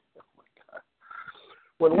 my God.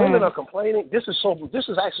 When women are complaining, this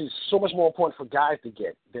is actually so much more important for guys to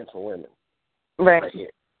get than for women. Right here.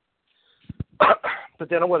 But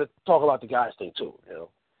then I want to talk about the guys thing too, you know.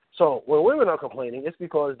 So when women are complaining, it's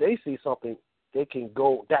because they see something that could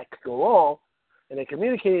go wrong, and they're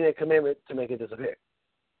communicating their commitment to make it disappear.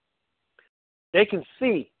 They can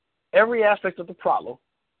see every aspect of the problem,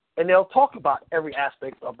 and they'll talk about every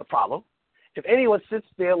aspect of the problem if anyone sits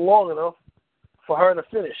there long enough for her to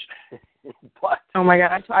finish. But oh my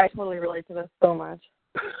God, I totally relate to this so much.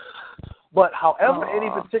 But however any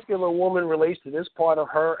particular woman relates to this part of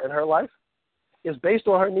her and her life is based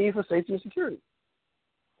on her need for safety and security.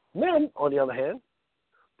 Men, on the other hand,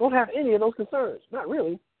 don't have any of those concerns. Not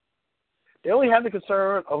really. They only have the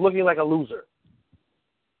concern of looking like a loser.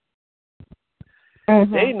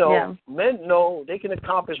 Mm-hmm. They know, yeah. Men know they can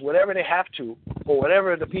accomplish whatever they have to or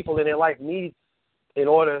whatever the people in their life need in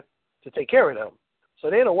order to take care of them. So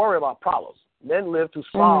they don't worry about problems. Men live to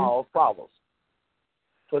solve problems.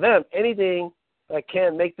 For them, anything that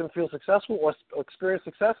can make them feel successful or experience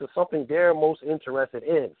success is something they're most interested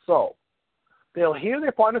in. So they'll hear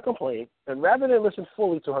their partner complain, and rather than listen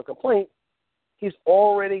fully to her complaint, he's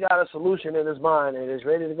already got a solution in his mind and is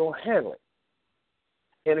ready to go handle it.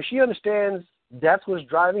 And if she understands that's what's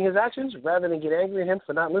driving his actions, rather than get angry at him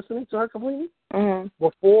for not listening to her completely,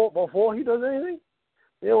 before he does anything,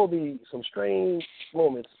 there will be some strange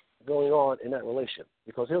moments going on in that relationship,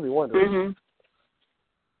 because he'll be wondering,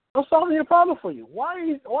 I'm solving a problem for you. Why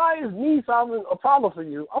is me solving a problem for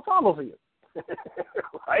you a problem for you?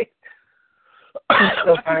 Right?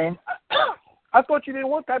 So funny. I thought you didn't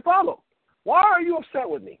want that problem. Why are you upset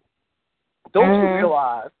with me? Don't you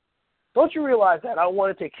realize don't you realize that I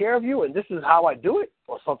want to take care of you and this is how I do it?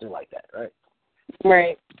 Or something like that, right?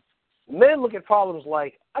 Right. Men look at problems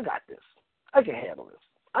like, I got this. I can handle this.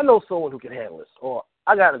 I know someone who can handle this. Or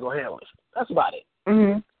I got to go handle this. That's about it.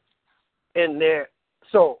 Mm-hmm. And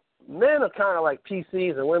so men are kind of like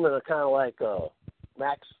PCs and women are kind of like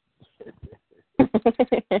Macs.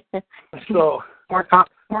 So more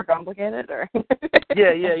complicated, or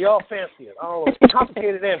yeah, y'all fancier. I don't know,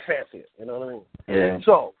 complicated and fancier. You know what I mean? Yeah.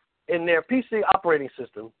 So in their PC operating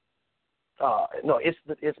system,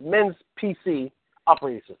 it's men's PC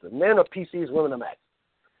operating system. Men are PCs, women are Macs.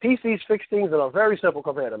 PCs fix things that are very simple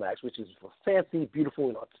compared to Macs, which is for fancy, beautiful,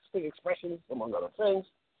 and artistic expressions, among other things.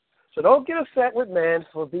 So don't get upset with men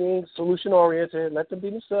for being solution-oriented. Let them be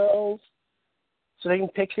themselves so they can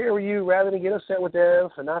take care of you rather than get upset with them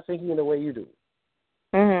for not thinking the way you do.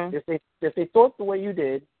 Mm-hmm. If they thought the way you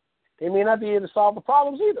did, they may not be able to solve the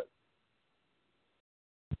problems either.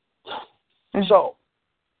 Mm-hmm. So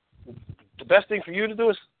the best thing for you to do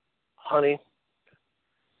is, honey,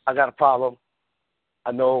 I got a problem.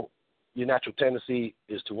 I know your natural tendency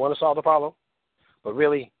is to want to solve the problem, but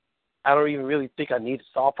really, I don't even really think I need to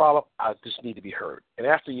solve a problem. I just need to be heard. And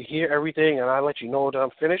after you hear everything and I let you know that I'm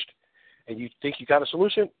finished and you think you got a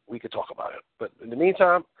solution, we can talk about it. But in the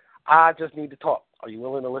meantime, I just need to talk. Are you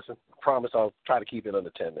willing to listen? I promise I'll try to keep it under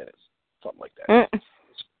 10 minutes, something like that.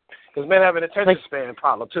 Because men have an attention span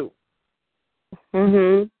problem, too.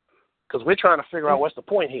 Mm-hmm. Because we're trying to figure out what's the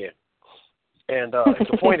point here. And if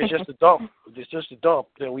the point is just a dump,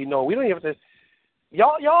 then we know. We don't even have to.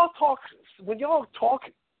 Y'all talk. When y'all talk,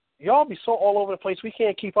 y'all be so all over the place, we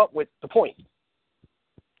can't keep up with the point.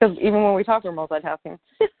 Because even when we talk, we're multitasking.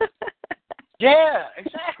 Yeah,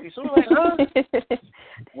 exactly. So we're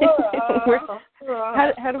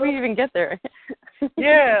like, how do we even get there?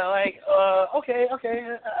 Yeah, like, okay.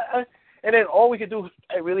 And then all we can do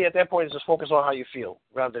really at that point is just focus on how you feel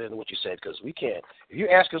rather than what you said, because we can't. If you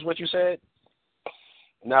ask us what you said,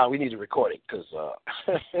 now we need to record it because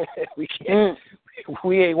we can't.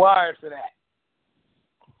 We ain't wired for that.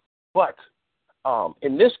 But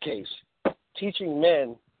in this case, teaching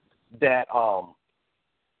men that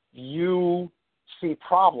you see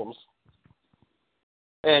problems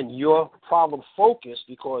and you're problem focused,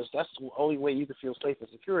 because that's the only way you can feel safe and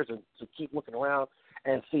secure is to keep looking around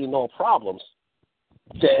and see no problems,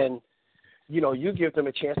 then, you give them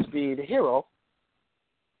a chance to be the hero.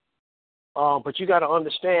 But you got to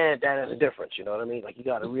understand that as a difference, you know what I mean? Like, you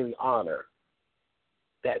got to really honor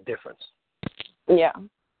that difference. Yeah.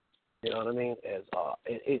 You know what I mean? As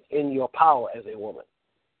in your power as a woman.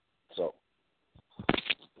 So,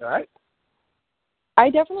 all right? I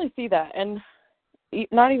definitely see that, and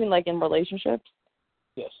not even, like, in relationships.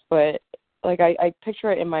 Yes. But, like, I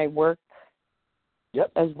picture it in my work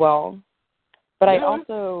as well. But yeah. I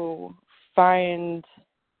also find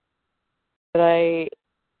that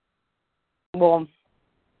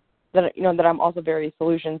that I'm also very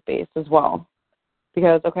solutions-based as well.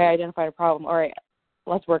 Because, okay, I identified a problem. All right,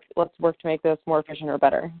 let's work to make this more efficient or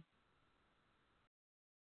better.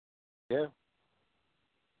 Yeah.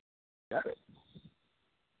 Got it.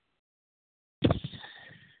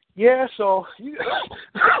 Yeah, so you're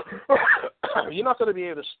not going to be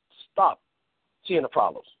able to stop seeing the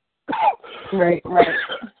problems. Right.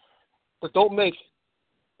 But don't make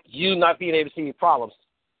you not being able to see problems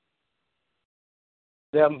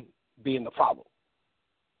them being the problem.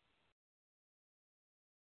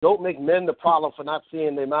 Don't make men the problem for not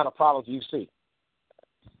seeing the amount of problems you see.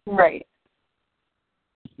 Right.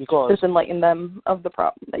 Because just enlighten them of the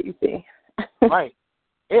problem that you see. Right.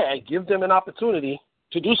 Yeah, and give them an opportunity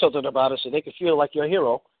to do something about it so they can feel like you're a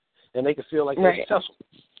hero and they can feel like they're successful.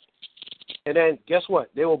 And then guess what?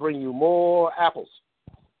 They will bring you more apples.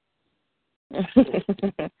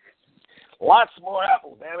 Lots more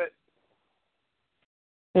apples, damn it.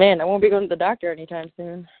 Man, I won't be going to the doctor anytime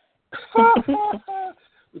soon.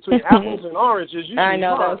 Between apples and oranges, you I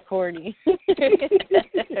know, smart. that was corny. That's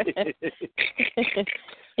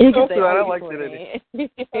all right, I like it.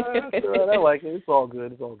 That's all right, I like it. It's all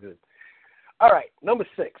good. All right, number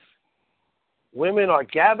 6. Women are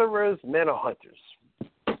gatherers, men are hunters.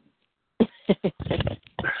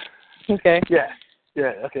 Okay. Yeah,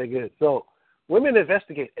 okay, good. So women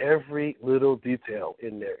investigate every little detail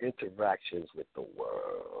in their interactions with the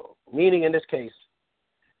world. Meaning, in this case,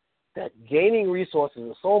 that gaining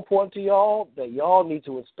resources is so important to y'all that y'all need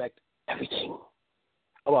to inspect everything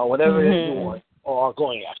about whatever it is you want or are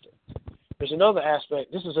going after. There's another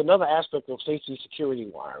aspect. This is another aspect of safety security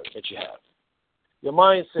wiring that you have. Your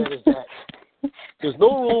mindset is that there's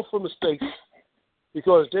no room for mistakes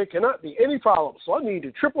because there cannot be any problems. So I need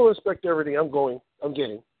to triple inspect everything I'm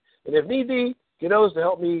getting And if need be, get others to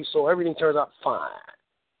help me so everything turns out fine.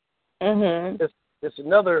 Mhm. There's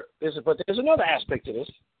another aspect to this.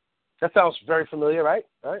 That sounds very familiar, right?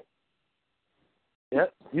 Right? Yeah.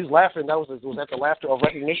 You was laughing. Was that the laughter of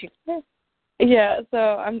recognition? Yeah. So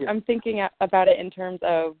I'm thinking about it in terms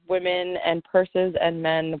of women and purses and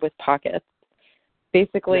men with pockets.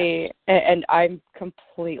 Basically, and I'm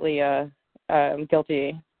completely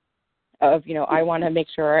guilty of, I want to make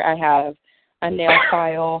sure I have a nail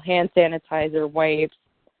file, hand sanitizer, wipes,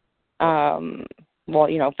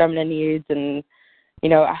 feminine needs, and,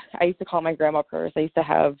 I used to call my grandma purse. I used to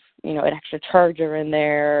have, an extra charger in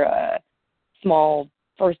there, a small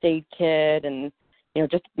first aid kit, and,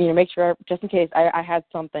 just, make sure, just in case I had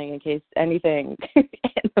something, in case anything in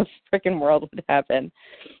the freaking world would happen.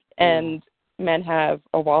 And men have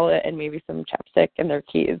a wallet and maybe some chapstick and their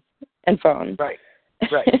keys and phone. Right.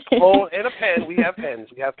 Phone and a pen. We have pens.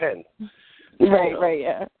 Right,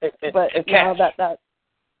 yeah. But and cash.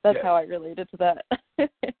 That's how I related to that.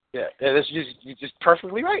 Yeah, and you're just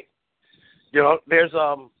perfectly right. There's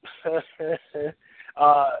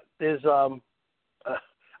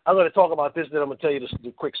I'm going to talk about this, then I'm going to tell you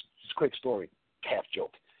the quick story, half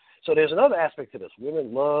joke. So there's another aspect to this.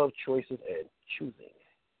 Women love choices and choosing.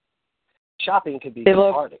 Shopping can be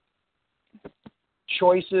cathartic.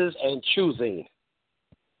 Choices and choosing.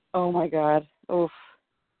 Oh my God. Oof.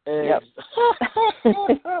 And yep.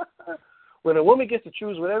 When a woman gets to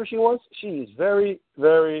choose whatever she wants, she is very,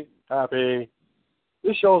 very happy.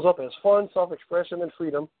 This shows up as fun, self-expression, and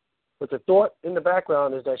freedom. But the thought in the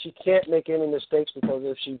background is that she can't make any mistakes, because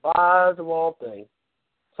if she buys the wrong thing,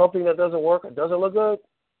 something that doesn't work or doesn't look good,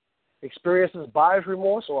 experiences buyer's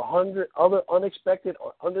remorse or 100 other unexpected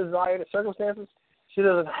or undesired circumstances, she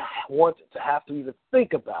doesn't want to have to even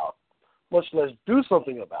think about, much less do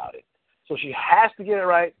something about it. So she has to get it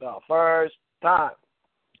right the first time.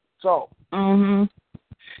 So,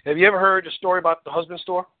 have you ever heard the story about the husband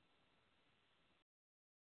store?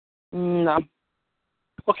 No.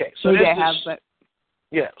 Okay, so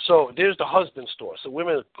so there's the husband store. So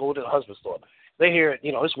women go to the husband store. They hear,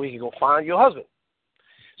 this week you go find your husband.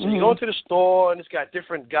 So you go to the store, and it's got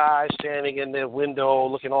different guys standing in their window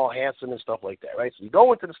looking all handsome and stuff like that, right? So you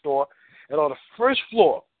go into the store, and on the first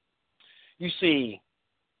floor, you see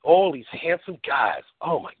all these handsome guys.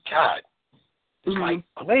 Oh, my God. It's like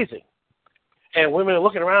amazing. And women are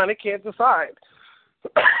looking around, they can't decide.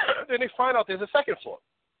 Then they find out there's a second floor.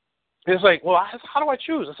 And it's like, well, how do I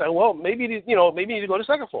choose? I said, well, maybe you need to go to the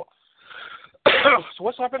second floor. So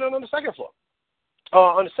what's happening on the second floor?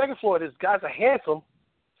 On the second floor, these guys are handsome,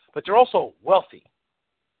 but they're also wealthy.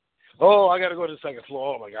 Oh, I got to go to the second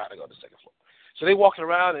floor. Oh, my God, I go to the second floor. So they're walking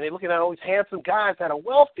around, and they're looking at all these handsome guys that are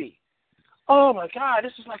wealthy. Oh, my God,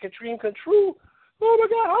 this is like a dream come true. Oh, my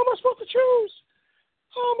God, how am I supposed to choose?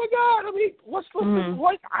 Oh, my God, I mean, what?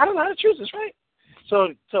 I don't know how to choose this, right?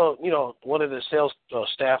 So one of the sales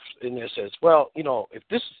staff in there says, well, if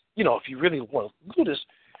this, if you really want to do this,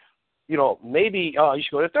 maybe you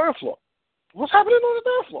should go to the third floor. What's happening on the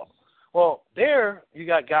third floor? Well, there you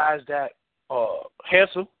got guys that are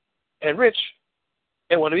handsome and rich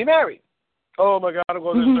and want to be married. Oh, my God, I'm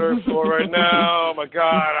going to the third floor right now. Oh, my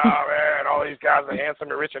God, oh, man, all these guys are handsome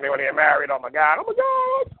and rich and they want to get married. Oh, my God, oh, my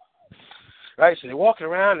God. Right, so they're walking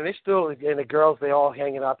around, and the girls, they all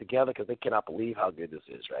hanging out together because they cannot believe how good this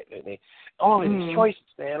is, right? And all of these choices,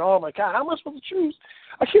 man. Oh, my God, how am I supposed to choose?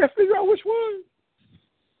 I can't figure out which one.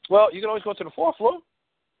 Well, you can always go to the fourth floor.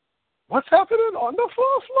 What's happening on the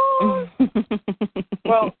fourth floor?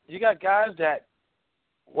 Well, you got guys that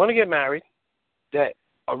want to get married, that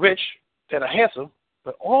are rich, that are handsome,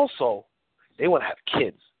 but also they want to have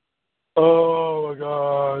kids. Oh, my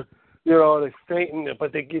God. They're fainting,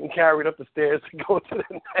 but they're getting carried up the stairs to go to the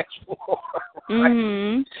next floor.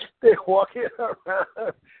 Right? They're walking around,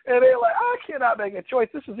 and they're like, I cannot make a choice.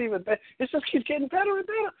 This is even better. It just keeps getting better and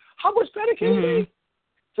better. How much better can it be?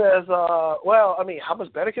 Says, how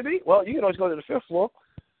much better can it be? Well, you can always go to the fifth floor.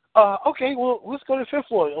 Okay, well, let's go to the fifth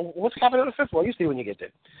floor. What's happening on the fifth floor? You see when you get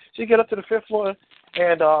there. So you get up to the fifth floor,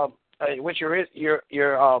 and when you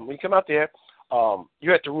come out there,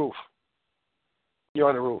 you're at the roof. You're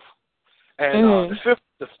on the roof. And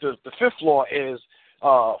the fifth floor is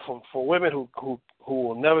for women who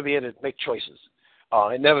will never be able to make choices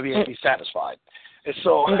and never be able to be satisfied. And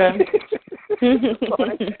so, so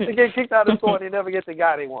they get kicked out of the store and they never get the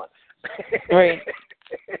guy they want. Right.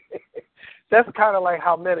 That's kind of like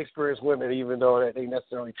how men experience women, even though that ain't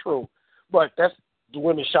necessarily true. But that's the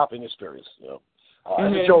women's shopping experience.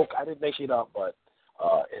 As a joke, I didn't make it up, but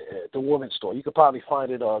the women's store. You could probably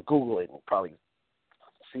find it, Google it, and probably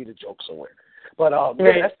see the joke somewhere. But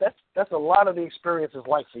Right. yeah, that's a lot of the experience is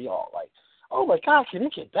like for y'all. Like, oh my God, can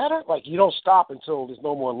it get better? Like you don't stop until there's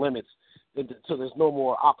no more limits, until there's no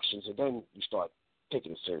more options, and then you start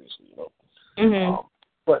taking it seriously. You know. Mhm.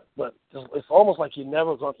 But it's almost like you can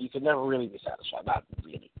never really be satisfied. Not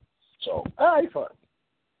really. So, all right, fine.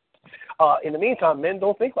 In the meantime, men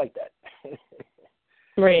don't think like that.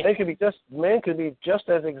 Right. Men could be just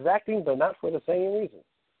as exacting, but not for the same reason.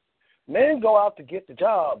 Men go out to get the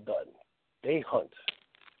job done. They hunt.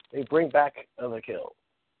 They bring back another kill.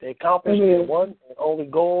 They accomplish their one and only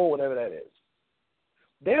goal, whatever that is.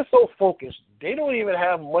 They're so focused, they don't even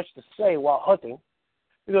have much to say while hunting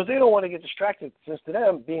because they don't want to get distracted, since to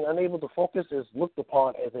them, being unable to focus is looked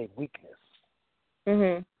upon as a weakness.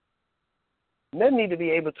 Mhm. Men need to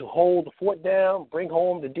be able to hold the fort down, bring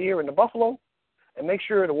home the deer and the buffalo, and make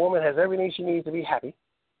sure the woman has everything she needs to be happy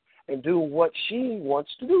and do what she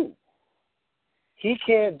wants to do. He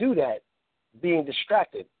can't do that being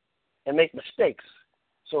distracted and make mistakes,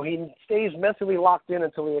 so he stays mentally locked in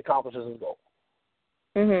until he accomplishes his goal.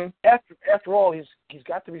 Mhm. After all, he's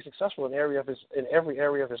got to be successful in every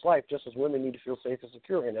area of his life, just as women need to feel safe and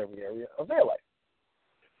secure in every area of their life.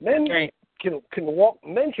 Men can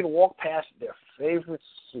walk past their favorite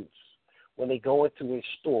suits when they go into a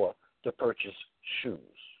store to purchase shoes.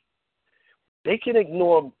 They can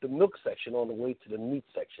ignore the milk section on the way to the meat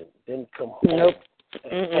section, then come home. Nope.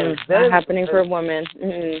 And not happening for a woman.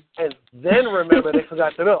 And then remember they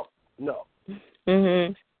forgot the milk. No.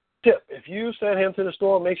 Mhm. Tip: if you send him to the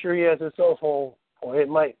store, make sure he has his cell phone, or it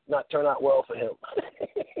might not turn out well for him.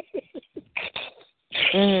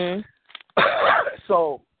 Mhm.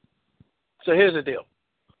 So here's the deal.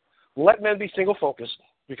 Let men be single focused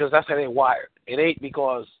because that's how they're wired. It ain't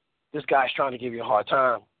because this guy's trying to give you a hard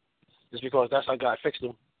time. It's because that's how God fixed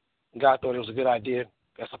him. God thought it was a good idea.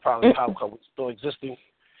 That's probably how come it's still existing.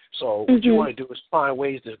 So what you want to do is find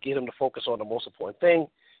ways to get him to focus on the most important thing.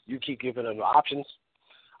 You keep giving him the options.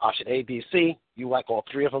 Option A, B, C. You like all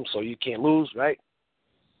three of them, so you can't lose, right?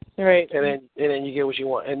 Right. And then you get what you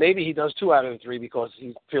want. And maybe he does 2 out of the 3 because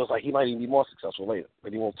he feels like he might even be more successful later,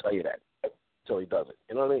 but he won't tell you that until he does it.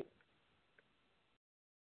 You know what I mean?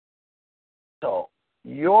 So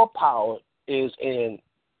your power is in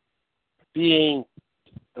being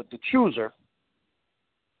the chooser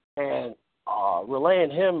and relaying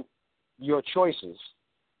him your choices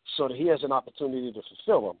so that he has an opportunity to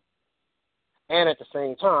fulfill them. And at the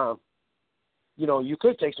same time, you know, you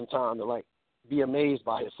could take some time to, like, be amazed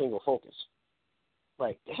by his single focus.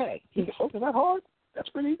 Like, hey, he can focus that hard? That's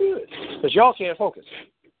pretty good. Because y'all can't focus.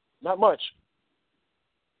 Not much.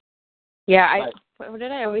 Yeah, what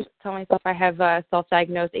did I always tell myself? I have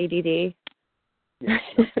self-diagnosed ADD. Yeah.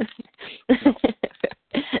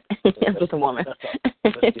 Yes, with a woman.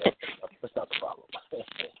 That's not the problem.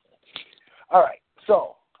 All right,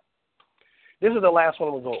 so this is the last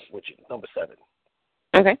one we'll go with you, number 7.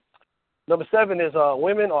 Okay. Number 7 is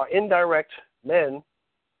women are indirect, men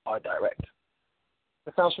are direct.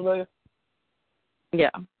 That sounds familiar?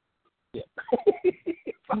 Yeah. Yeah.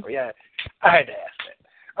 Sorry, I had to ask that.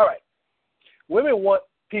 All right. Women want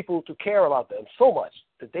people to care about them so much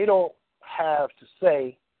that they don't have to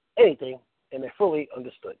say anything and they're fully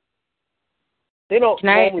understood. They don't. Can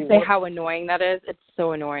I say how annoying that is? It's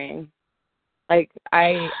so annoying. Like,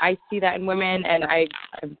 I see that in women, and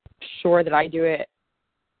I'm sure that I do it.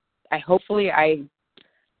 Hopefully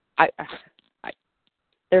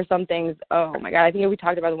there's some things, oh my God, I think we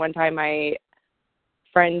talked about the one time my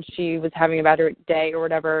friend, she was having a bad day or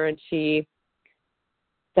whatever, and she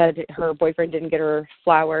said her boyfriend didn't get her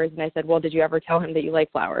flowers, and I said, well, did you ever tell him that you like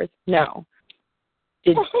flowers? No.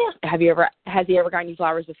 Has he ever gotten you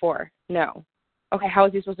flowers before? No. Okay, how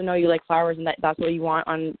is he supposed to know you like flowers and that's what you want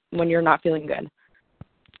when you're not feeling good?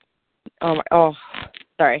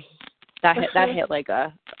 Sorry. That hit like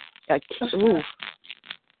ooh,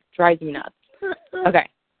 drives me nuts. Okay.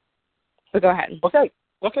 But go ahead. Okay,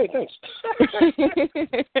 thanks.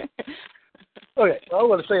 Okay, I'm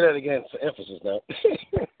going to say that again for emphasis now.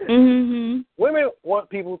 Women want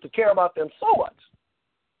people to care about them so much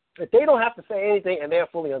that they don't have to say anything and they're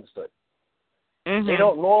fully understood. They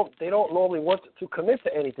don't normally want to commit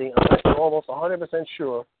to anything unless they're almost 100%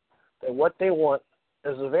 sure that what they want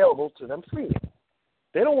is available to them freely.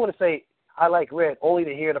 They don't want to say, I like red, only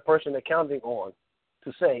to hear the person they're counting on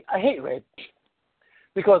to say, I hate red,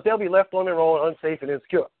 because they'll be left on their own, unsafe and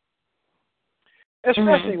insecure.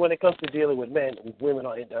 Especially when it comes to dealing with men, women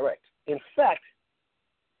are indirect. In fact,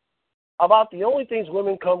 about the only things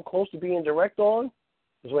women come close to being direct on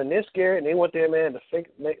is when they're scared and they want their man to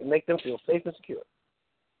make them feel safe and secure.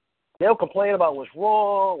 They'll complain about what's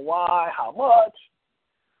wrong, why, how much,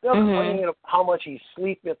 They'll complain about how much he's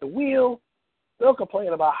sleeping at the wheel. They'll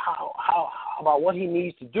complain about about what he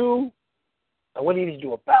needs to do and what he needs to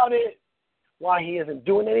do about it, why he isn't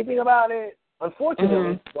doing anything about it.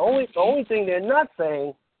 Unfortunately, the only thing they're not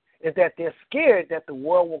saying is that they're scared that the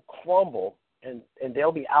world will crumble and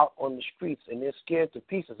they'll be out on the streets and they're scared to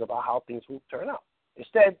pieces about how things will turn out.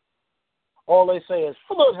 Instead, all they say is,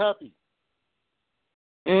 I'm not happy.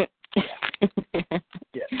 Yeah.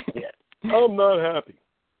 I'm not happy.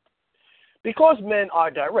 Because men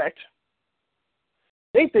are direct,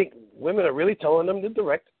 they think women are really telling them the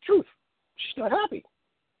direct truth. She's not happy.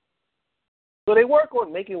 So they work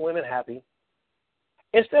on making women happy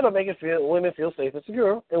instead of making women feel safe and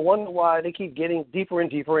secure and wonder why they keep getting deeper and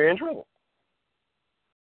deeper in trouble.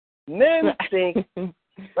 Men think,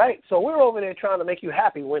 right, so we're over there trying to make you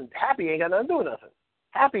happy when happy ain't got nothing to do with nothing.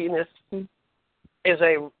 Happiness is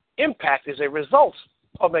a result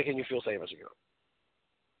of making you feel safe and secure.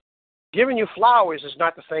 Giving you flowers is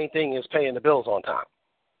not the same thing as paying the bills on time.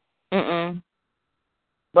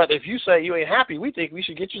 But if you say you ain't happy, we think we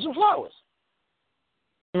should get you some flowers.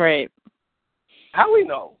 Right. How we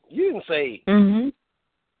know? You didn't say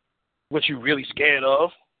what you really scared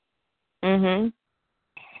of.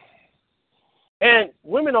 And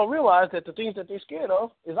women don't realize that the things that they're scared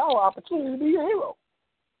of is our opportunity to be your hero.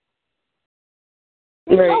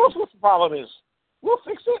 Right. Tell us what the problem is. We'll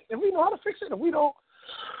fix it if we know how to fix it. If we don't,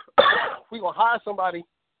 we're going to hire somebody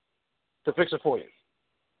to fix it for you.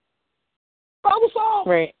 Problem solved.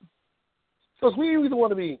 Right. Because we either want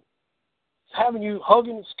to be having you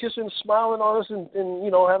hugging, kissing, smiling on us and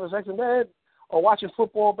having sex in bed, or watching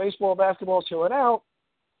football, baseball, basketball, chilling out,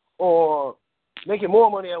 or making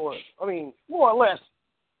more money at work. I mean, more or less,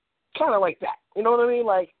 kind of like that. You know what I mean?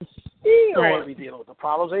 Like, you don't want to be dealing with the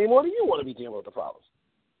problems anymore than you want to be dealing with the problems.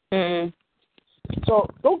 So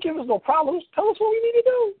don't give us no problems. Tell us what we need to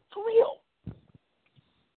do. For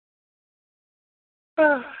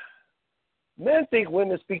real. Men think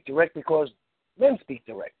women speak direct because men speak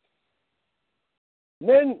direct.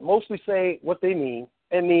 Men mostly say what they mean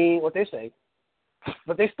and mean what they say,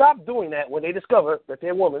 but they stop doing that when they discover that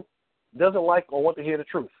their woman doesn't like or want to hear the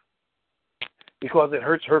truth because it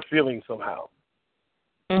hurts her feelings somehow.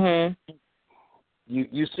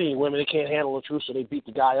 You see women, they can't handle the truth, so they beat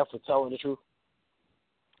the guy up for telling the truth.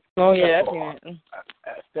 Oh, yeah.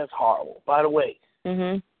 That's horrible. By the way,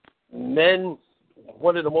 men,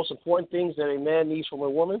 one of the most important things that a man needs from a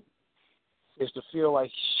woman is to feel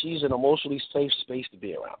like she's an emotionally safe space to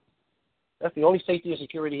be around. That's the only safety and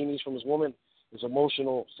security he needs from his woman is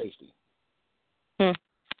emotional safety.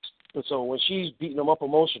 And so when she's beating him up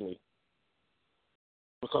emotionally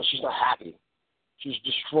because she's not happy, she's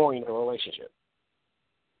destroying the relationship.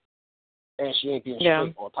 And she ain't being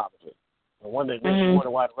straight on top of it. And wonder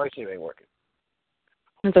why the relationship ain't working.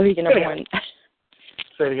 And so he can never win.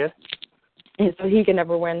 Say it again? And so he can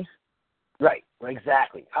never win. Right,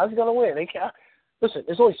 exactly. How's he going to win? They can't. Listen,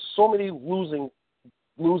 there's only so many losses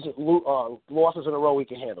in a row we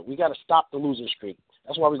can handle. We got to stop the losing streak.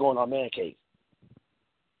 That's why we go in our man cave.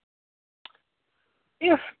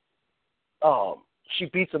 If she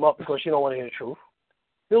beats him up because she don't want to hear the truth,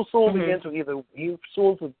 he'll soon begin to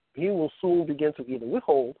he will soon begin to either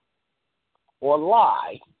withhold or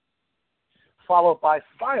lie, followed by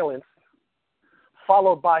silence,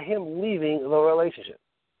 followed by him leaving the relationship,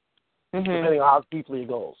 depending on how deeply it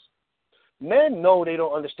goes. Men know they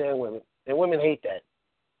don't understand women, and women hate that.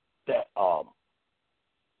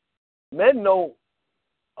 Men know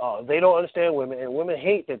they don't understand women, and women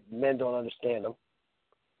hate that men don't understand them.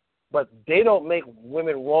 But they don't make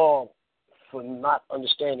women wrong for not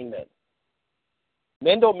understanding men.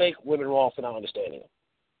 Men don't make women wrong for not understanding them.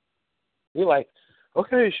 We're like,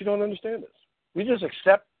 okay, she don't understand us. We just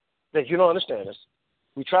accept that you don't understand us.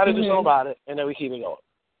 We try to do something about it, and then we keep it going.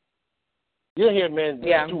 You don't hear men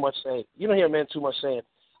too much saying,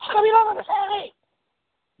 how come you don't understand me?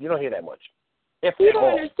 You don't hear that much. If you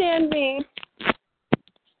don't understand me.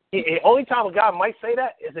 The only time a guy might say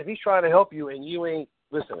that is if he's trying to help you and you ain't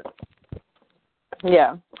listening.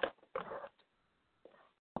 Yeah.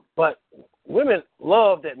 But women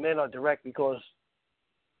love that men are direct because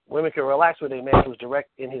women can relax with a man who's direct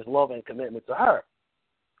in his love and commitment to her.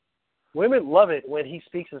 Women love it when he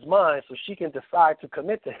speaks his mind so she can decide to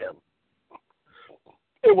commit to him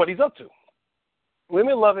and what he's up to.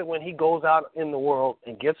 Women love it when he goes out in the world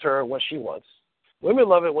and gets her what she wants. Women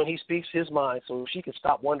love it when he speaks his mind so she can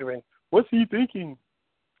stop wondering, what's he thinking?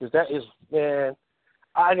 Because that is, man,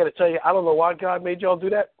 I got to tell you, I don't know why God made y'all do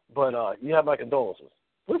that, but you have my condolences.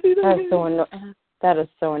 What's he doing? That is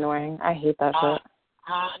so annoying. I hate that shit.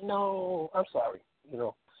 I know. I'm sorry.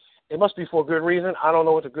 it must be for a good reason. I don't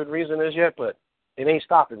know what the good reason is yet, but it ain't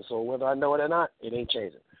stopping. So whether I know it or not, it ain't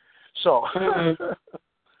changing. So,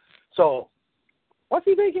 so what's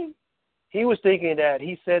he thinking? He was thinking that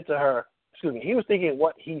he said to her, he was thinking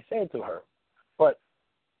what he said to her, but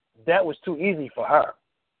that was too easy for her.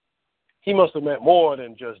 He must have meant more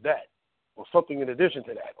than just that, or something in addition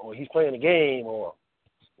to that, or he's playing a game, or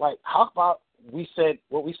like, how about we said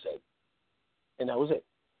what we said, and that was it?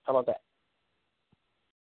 How about that?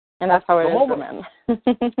 And that's how it is for men.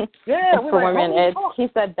 Yeah, for women, he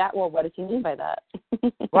said that. Well, what does he mean by that?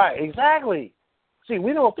 Right, exactly. See,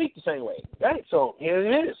 we don't think the same way, right? So here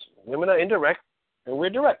it is. Women are indirect, and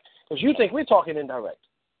we're direct. Because you think we're talking indirect.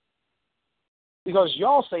 Because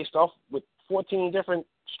y'all say stuff with 14 different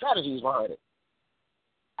strategies behind it.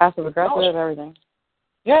 Passive aggressive, everything.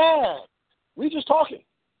 Yeah, we just talking.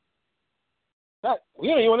 We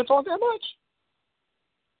don't even want to talk that much.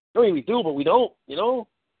 I mean, we do, but we don't, you know.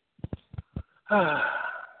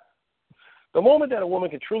 The moment that a woman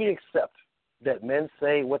can truly accept that men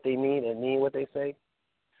say what they mean and mean what they say,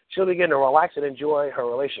 she'll begin to relax and enjoy her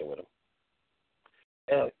relationship with him.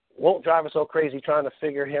 And won't drive her so crazy trying to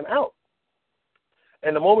figure him out.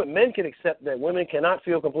 And the moment men can accept that women cannot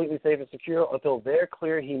feel completely safe and secure until they're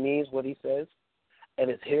clear he means what he says, and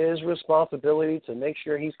it's his responsibility to make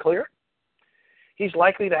sure he's clear, he's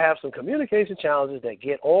likely to have some communication challenges that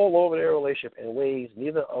get all over their relationship in ways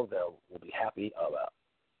neither of them will be happy about.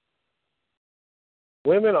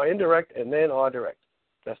 Women are indirect and men are direct.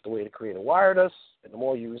 That's the way the Creator wired us, and the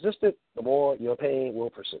more you resist it, the more your pain will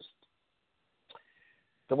persist.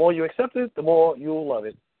 The more you accept it, the more you'll love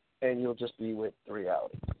it, and you'll just be with the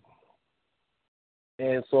reality.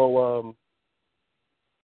 And so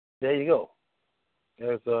there you go.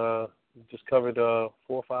 There's just covered 4,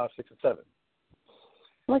 5, 6, and 7.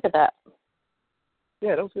 Look at that.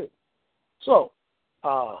 Yeah, that was good. So,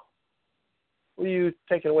 what are you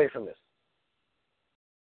taking away from this?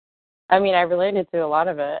 I mean, I related to a lot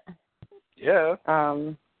of it. Yeah.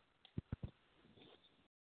 Trying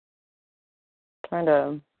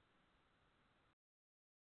to.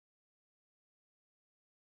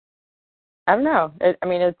 I don't know.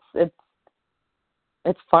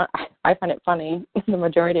 It's fun. I find it funny, the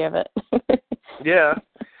majority of it. Yeah,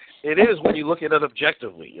 it is when you look at it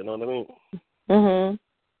objectively. You know what I mean? Mhm.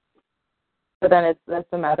 But then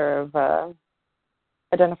that's a matter of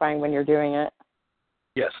identifying when you're doing it.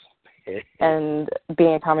 Yes. And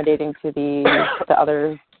being accommodating to the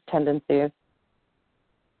other tendencies.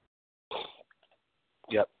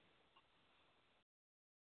 Yep.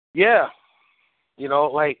 Yeah. You know,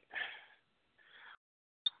 like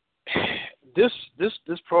this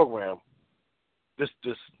program, it's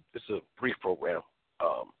a brief program.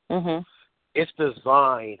 It's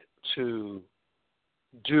designed to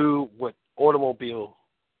do what automobile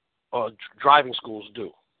driving schools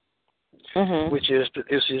do. Which is to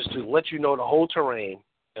let you know the whole terrain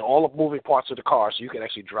and all the moving parts of the car so you can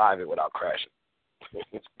actually drive it without crashing.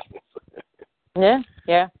 Yeah.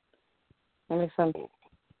 That makes sense.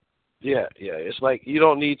 Yeah. It's like you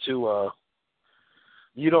don't need to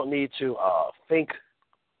think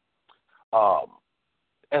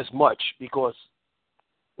as much because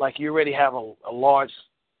like you already have a large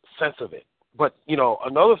sense of it. But, you know,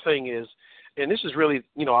 another thing is, and this is really,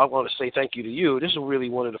 you know, I want to say thank you to you. This is really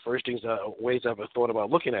one of the first ways I've ever thought about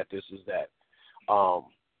looking at this is that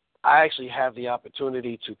I actually have the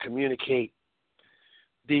opportunity to communicate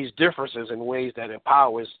these differences in ways that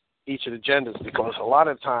empowers each of the genders because a lot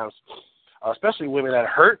of times, especially women that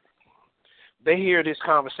hurt, they hear this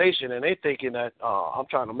conversation and they're thinking that I'm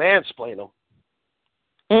trying to mansplain them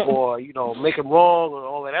or, you know, make them wrong and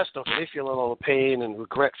all of that stuff. And they feeling all the pain and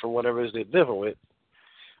regret for whatever it is they're living with.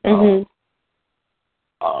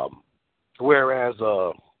 Whereas,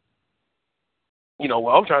 you know,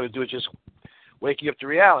 what I'm trying to do is just wake you up to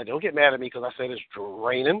reality. Don't get mad at me because I said it's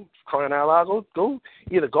raining, crying out loud. Go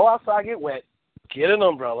either go outside, get wet, get an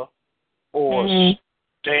umbrella, or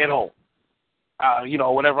stay at home. You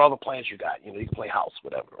know, whatever other plans you got. You know, you can play house,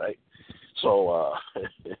 whatever, right? So,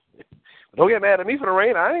 don't get mad at me for the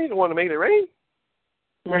rain. I ain't the one to make it rain.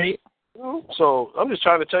 Right. You know? So I'm just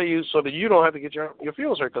trying to tell you so that you don't have to get your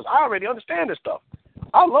feelings hurt because I already understand this stuff.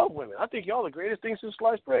 I love women. I think y'all the greatest thing since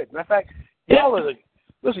sliced bread. Matter of fact, y'all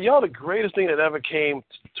the greatest thing that ever came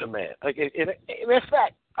to man. Like, in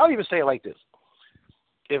fact, I'll even say it like this.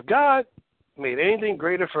 If God made anything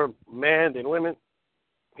greater for man than women,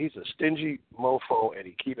 he's a stingy mofo and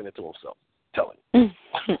he's keeping it to himself. Tell him.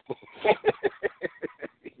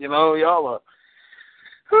 You know, y'all are,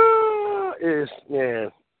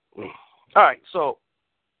 man. All right, so,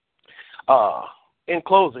 in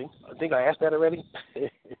closing, I think I asked that already.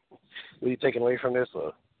 What are you taking away from this?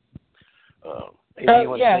 Or anything you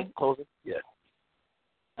want to say? Closing? Yeah.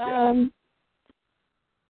 I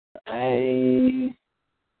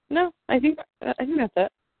think that's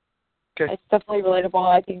it. Okay. It's definitely relatable.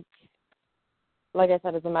 I think, like I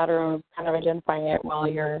said, it's a matter of kind of identifying it while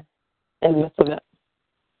you're in the midst of it.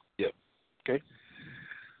 Yep. Okay.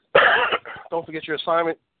 Don't forget your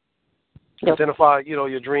assignment. Yep. Identify,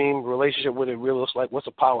 your dream relationship, what it really looks like. What's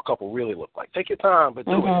a power couple really look like? Take your time, but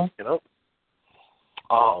do it.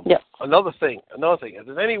 Yep. Another thing. If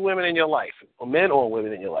there's any women in your life, or men or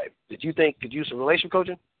women in your life, that you think could use some relationship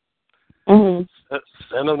coaching, send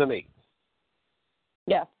them to me.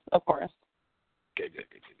 Yes, of course. Okay, good.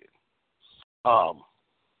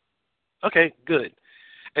 Okay, good.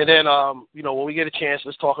 And then, when we get a chance,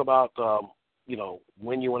 let's talk about,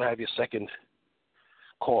 when you want to have your second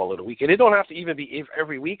call of the week. And it don't have to even be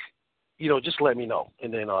every week. Just let me know.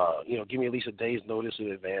 And then, give me at least a day's notice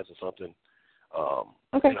in advance or something.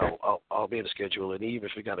 Okay. I'll be able to schedule it, even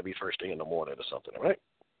if it got to be first thing in the morning or something, all right?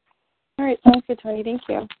 All right, sounds good, Tony. Thank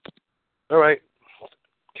you. All right.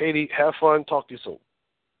 Katie, have fun. Talk to you soon.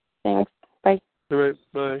 Thanks. Bye. All right,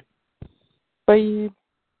 bye. Bye.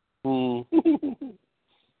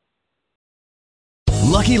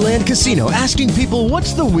 Lucky Land Casino, asking people,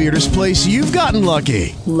 what's the weirdest place you've gotten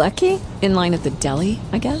lucky? Lucky? In line at the deli,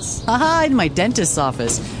 I guess? Aha, in my dentist's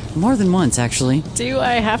office. More than once, actually. Do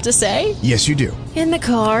I have to say? Yes, you do. In the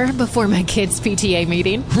car before my kids' PTA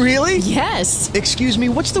meeting. Really? Yes. Excuse me,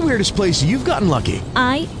 what's the weirdest place you've gotten lucky?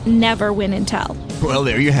 I never win and tell. Well,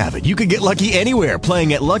 there you have it. You can get lucky anywhere,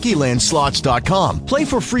 playing at LuckyLandSlots.com. Play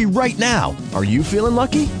for free right now. Are you feeling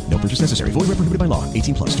lucky? No purchase necessary. Void where prohibited by law.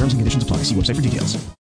 18+. Terms and conditions apply. See website for details.